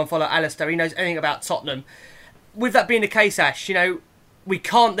have to go and follow Alistair. He knows anything about Tottenham. With that being the case, Ash, we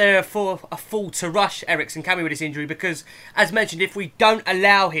can't therefore afford to rush Eriksen, can we, with this injury? Because, as mentioned, if we don't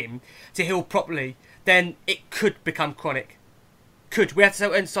allow him to heal properly, then it could become chronic. Could. We have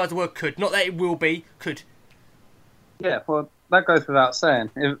to emphasise the word could. Not that it will be. Could. Yeah, well, that goes without saying.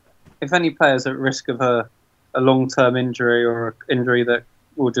 If any player's at risk of a long-term injury or an injury that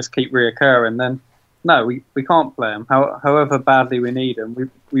will just keep reoccurring, then no, we can't play them. However badly we need them.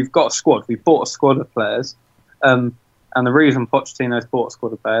 We've got a squad. We've bought a squad of players. And the reason Pochettino's bought a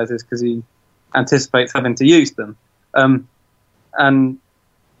squad of players is because he anticipates having to use them. And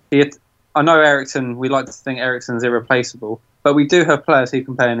I know Eriksen, we like to think Eriksen's irreplaceable, but we do have players who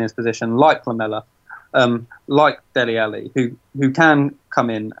can play in his position, like Lamela, like Dele Alli, who can come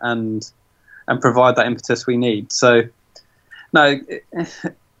in and provide that impetus we need. So, no,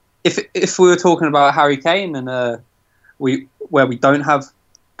 if we were talking about Harry Kane and where we don't have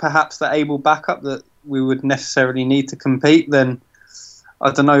perhaps the able backup that we would necessarily need to compete, then I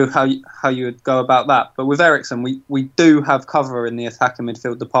don't know how you would go about that. But with Eriksen, we do have cover in the attacking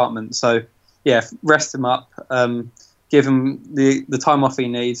midfield department. So, yeah, rest him up, give him the time off he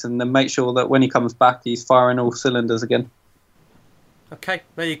needs, and then make sure that when he comes back, he's firing all cylinders again. Okay,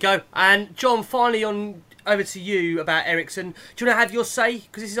 there you go. And John, finally over to you about Eriksen. Do you want to have your say?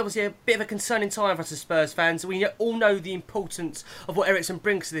 Because this is obviously a bit of a concerning time for us as Spurs fans. We all know the importance of what Eriksen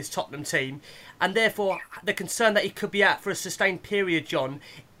brings to this Tottenham team, and therefore the concern that he could be out for a sustained period, John.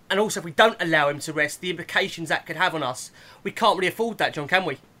 And also, if we don't allow him to rest, the implications that could have on us. We can't really afford that, John, can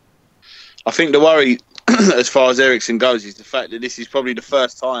we? I think the worry, as far as Eriksen goes, is the fact that this is probably the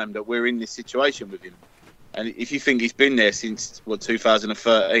first time that we're in this situation with him. And if you think he's been there since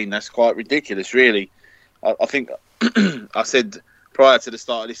 2013, that's quite ridiculous, really. I think I said prior to the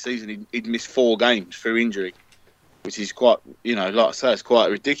start of this season he'd missed 4 games through injury, which is quite, like I say, it's quite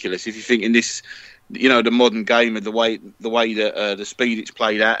ridiculous. If you think in this, the modern game of the way that the speed it's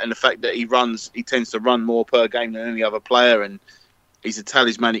played at, and the fact that he tends to run more per game than any other player, and he's a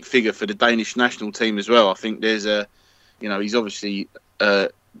talismanic figure for the Danish national team as well. I think there's he's obviously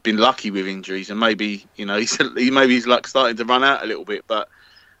been lucky with injuries, and maybe his luck starting to run out a little bit, but.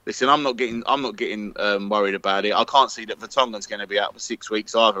 Listen, I'm not getting worried about it. I can't see that Vertonghen's going to be out for 6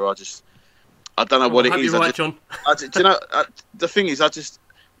 weeks either. I don't know what it is. Right, John. The thing is,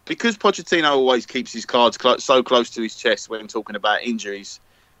 because Pochettino always keeps his cards so close to his chest when talking about injuries,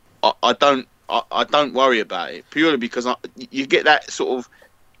 I don't worry about it, purely because you get that sort of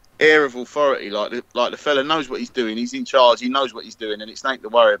air of authority, like the fella knows what he's doing. He's in charge. He knows what he's doing, and it's nothing to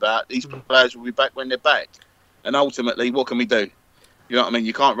worry about. These players will be back when they're back, and ultimately, what can we do? You know what I mean?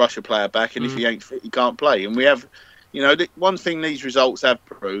 You can't rush a player back, and if he ain't fit, he can't play. And we have, one thing these results have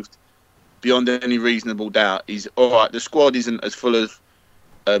proved, beyond any reasonable doubt, is, all right, the squad isn't as full of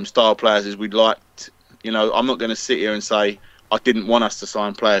star players as we'd like. I'm not going to sit here and say I didn't want us to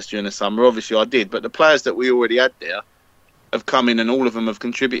sign players during the summer. Obviously, I did. But the players that we already had there have come in, and all of them have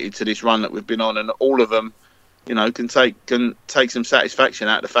contributed to this run that we've been on, and all of them, can take some satisfaction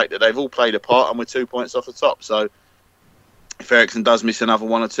out of the fact that they've all played a part, and we're 2 points off the top. So. If Eriksen does miss another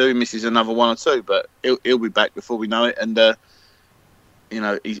 1 or 2, he misses another 1 or 2, but he'll be back before we know it. And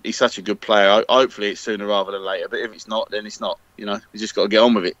he's such a good player. Hopefully it's sooner rather than later. But if it's not, then it's not. We just got to get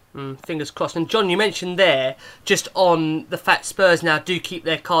on with it. Fingers crossed. And John, you mentioned there just on the fact Spurs now do keep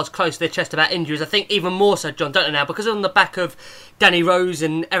their cards close to their chest about injuries. I think even more so, John, don't they now? Because on the back of Danny Rose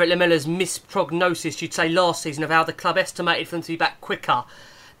and Eric Lamela's misprognosis, you'd say last season, of how the club estimated for them to be back quicker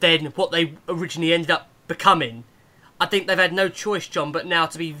than what they originally ended up becoming. I think they've had no choice, John, but now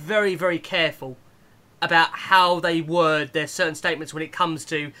to be very, very careful about how they word their certain statements when it comes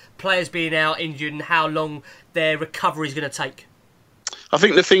to players being out injured and how long their recovery is going to take. I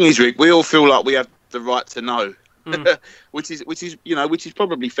think the thing is, Rick, we all feel like we have the right to know which is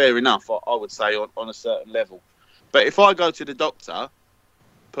probably fair enough. I would say on a certain level. But if I go to the doctor,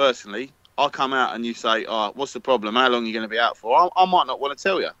 personally, I come out and you say, "Oh, what's the problem? How long are you going to be out for?" I might not want to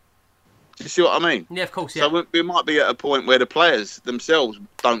tell you. Do you see what I mean? Yeah, of course. Yeah. So we might be at a point where the players themselves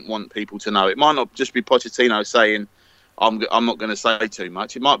don't want people to know. It might not just be Pochettino saying, "I'm not going to say too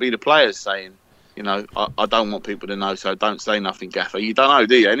much." It might be the players saying, I don't want people to know, so don't say nothing, Gaffer. You don't know,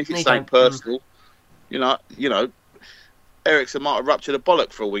 do you? And if it's something personal, Eriksen might have ruptured a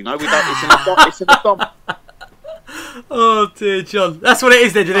bollock for all we know. We don't. It's an abdomen. Oh dear, John. That's what it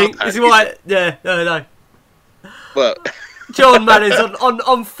is, then. Do you think? This is why? Yeah. No. Well. John Manners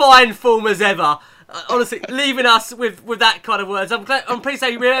on fine form as ever. Honestly, leaving us with that kind of words. I'm pleased to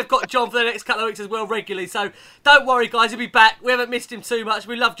say we have got John for the next couple of weeks as well, regularly. So don't worry, guys, he'll be back. We haven't missed him too much.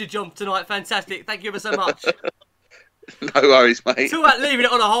 We loved you, John, tonight. Fantastic. Thank you ever so much. No worries, mate. It's all about leaving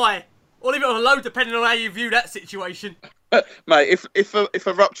it on a high, or leaving it on a low, depending on how you view that situation. Mate, if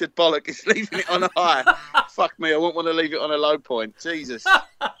a ruptured bollock is leaving it on a high, fuck me, I wouldn't want to leave it on a low point. Jesus.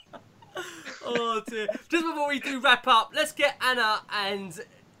 Oh dear. Just before we do wrap up, let's get Anna and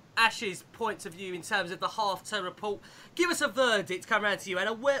Ash's points of view in terms of the half-term report. Give us a verdict. Come round to you,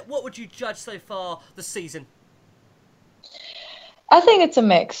 Anna. What would you judge so far this season? I think it's a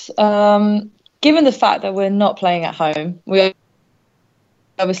mix. Given the fact that we're not playing at home, we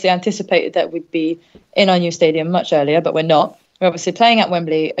obviously anticipated that we'd be in our new stadium much earlier, but we're not. We're obviously playing at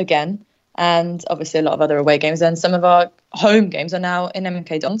Wembley again, and obviously a lot of other away games, and some of our home games are now in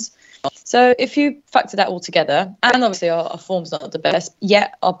MK Dons. So if you factor that all together, and obviously our form's not the best,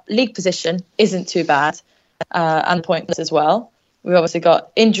 yet our league position isn't too bad, and points as well. We've obviously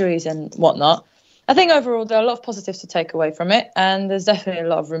got injuries and whatnot. I think overall there are a lot of positives to take away from it, and there's definitely a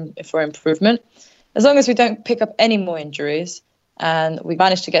lot of room for improvement. As long as we don't pick up any more injuries, and we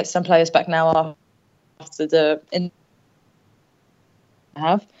managed to get some players back now after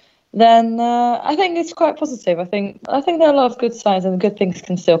then I think it's quite positive. I think there are a lot of good signs, and good things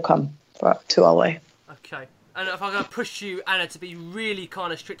can still come to our way. Okay. And if I'm going to push you, Anna, to be really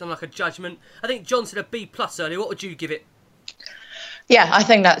kind of strict on like a judgment, I think John said a B+ earlier. What would you give it? Yeah, I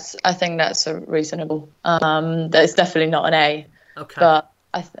think that's a reasonable. It's definitely not an A. Okay. But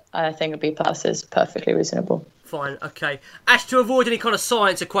I think a B+ is perfectly reasonable. Fine. Okay. Ash, to avoid any kind of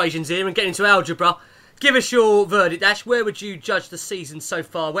science equations here and get into algebra, give us your verdict, Ash. Where would you judge the season so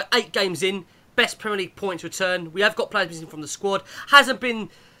far? We're 8 games in, best Premier League points return. We have got players missing from the squad. Hasn't been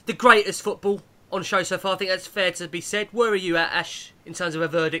the greatest football on show so far. I think that's fair to be said. Where are you at, Ash, in terms of a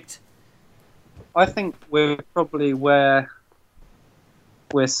verdict? I think we're probably where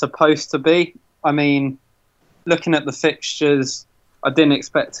we're supposed to be. I mean, looking at the fixtures, I didn't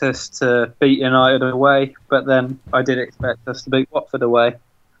expect us to beat United away, but then I did expect us to beat Watford away.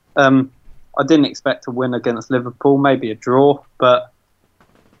 I didn't expect to win against Liverpool, maybe a draw, but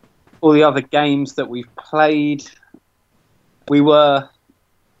all the other games that we've played, we were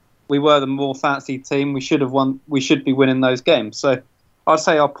the more fancy team. We should have won. We should be winning those games. So I'd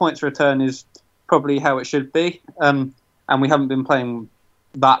say our points return is probably how it should be, and we haven't been playing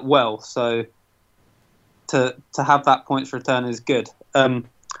that well. So to have that points return is good. I'm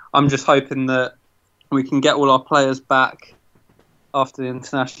just hoping that we can get all our players back after the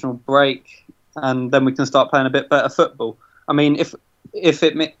international break, and then we can start playing a bit better football. I mean, if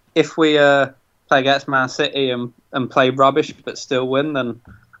we play against Man City and play rubbish but still win, then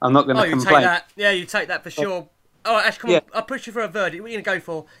I'm not going to complain. Take that. Yeah, you take that for sure. Oh, Ash, come on! I'll push you for a verdict. What are you going to go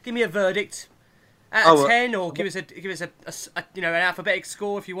for? Give me a verdict out of 10, or give us a an alphabetic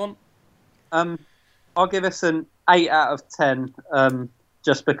score if you want. I'll give us an 8 out of 10.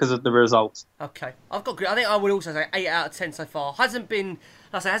 Just because of the results. Okay, I think I would also say 8 out of 10 so far. Hasn't been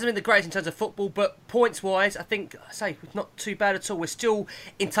the greatest in terms of football, but points wise, I think it's not too bad at all. We're still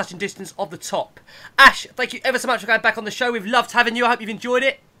in touching distance of the top. Ash, thank you ever so much for going back on the show. We've loved having you. I hope you've enjoyed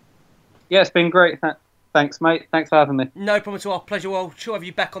it. Yeah, it's been great. Thanks, mate. Thanks for having me. No problem at all. Pleasure. Well, sure have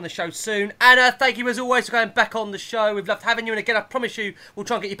you back on the show soon. Anna, thank you as always for going back on the show. We've loved having you, and again, I promise you, we'll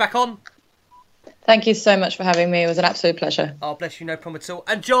try and get you back on. Thank you so much for having me. It was an absolute pleasure. Oh, bless you. No problem at all.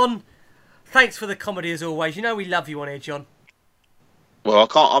 And John, thanks for the comedy as always. You know we love you on here, John. Well, I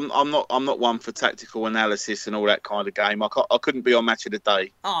can't. I'm not one for tactical analysis and all that kind of game. I couldn't be on Match of the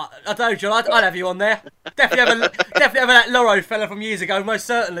Day. Oh, I don't, John. I'd have you on there. Definitely have that Loro fella from years ago. Most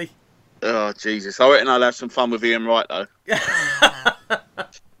certainly. Oh Jesus! I reckon I'll have some fun with Ian Wright though.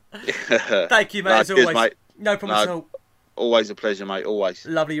 Thank you, mate. As always, mate. No problem at all. Always a pleasure, mate. Always.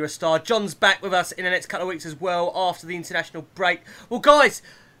 Lovely, you're a star. John's back with us in the next couple of weeks as well after the international break. Well, guys,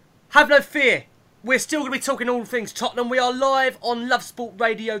 have no fear. We're still going to be talking all things Tottenham. We are live on Love Sport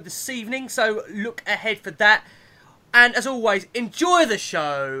Radio this evening, so look ahead for that. And as always, enjoy the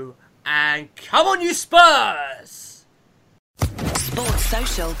show and come on, you Spurs! Sports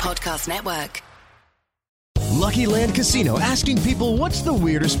Social Podcast Network. Lucky Land Casino, asking people, what's the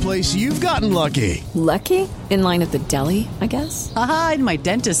weirdest place you've gotten lucky? Lucky? In line at the deli, I guess? Aha, in my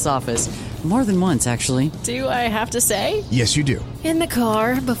dentist's office. More than once, actually. Do I have to say? Yes, you do. In the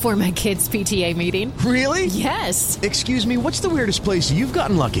car before my kids' PTA meeting. Really? Yes. Excuse me, what's the weirdest place you've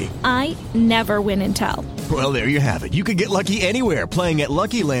gotten lucky? I never win and tell. Well, there you have it. You can get lucky anywhere, playing at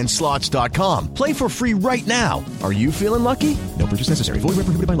LuckyLandSlots.com. Play for free right now. Are you feeling lucky? No purchase necessary. Void where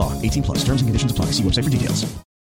prohibited by law. 18+. Terms and conditions apply. See website for details.